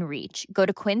within reach. Go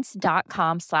to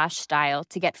quince.com/style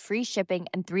to get free shipping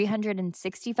and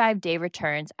 365-day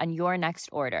returns on your next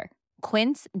order.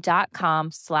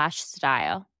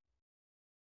 Quince.com/style.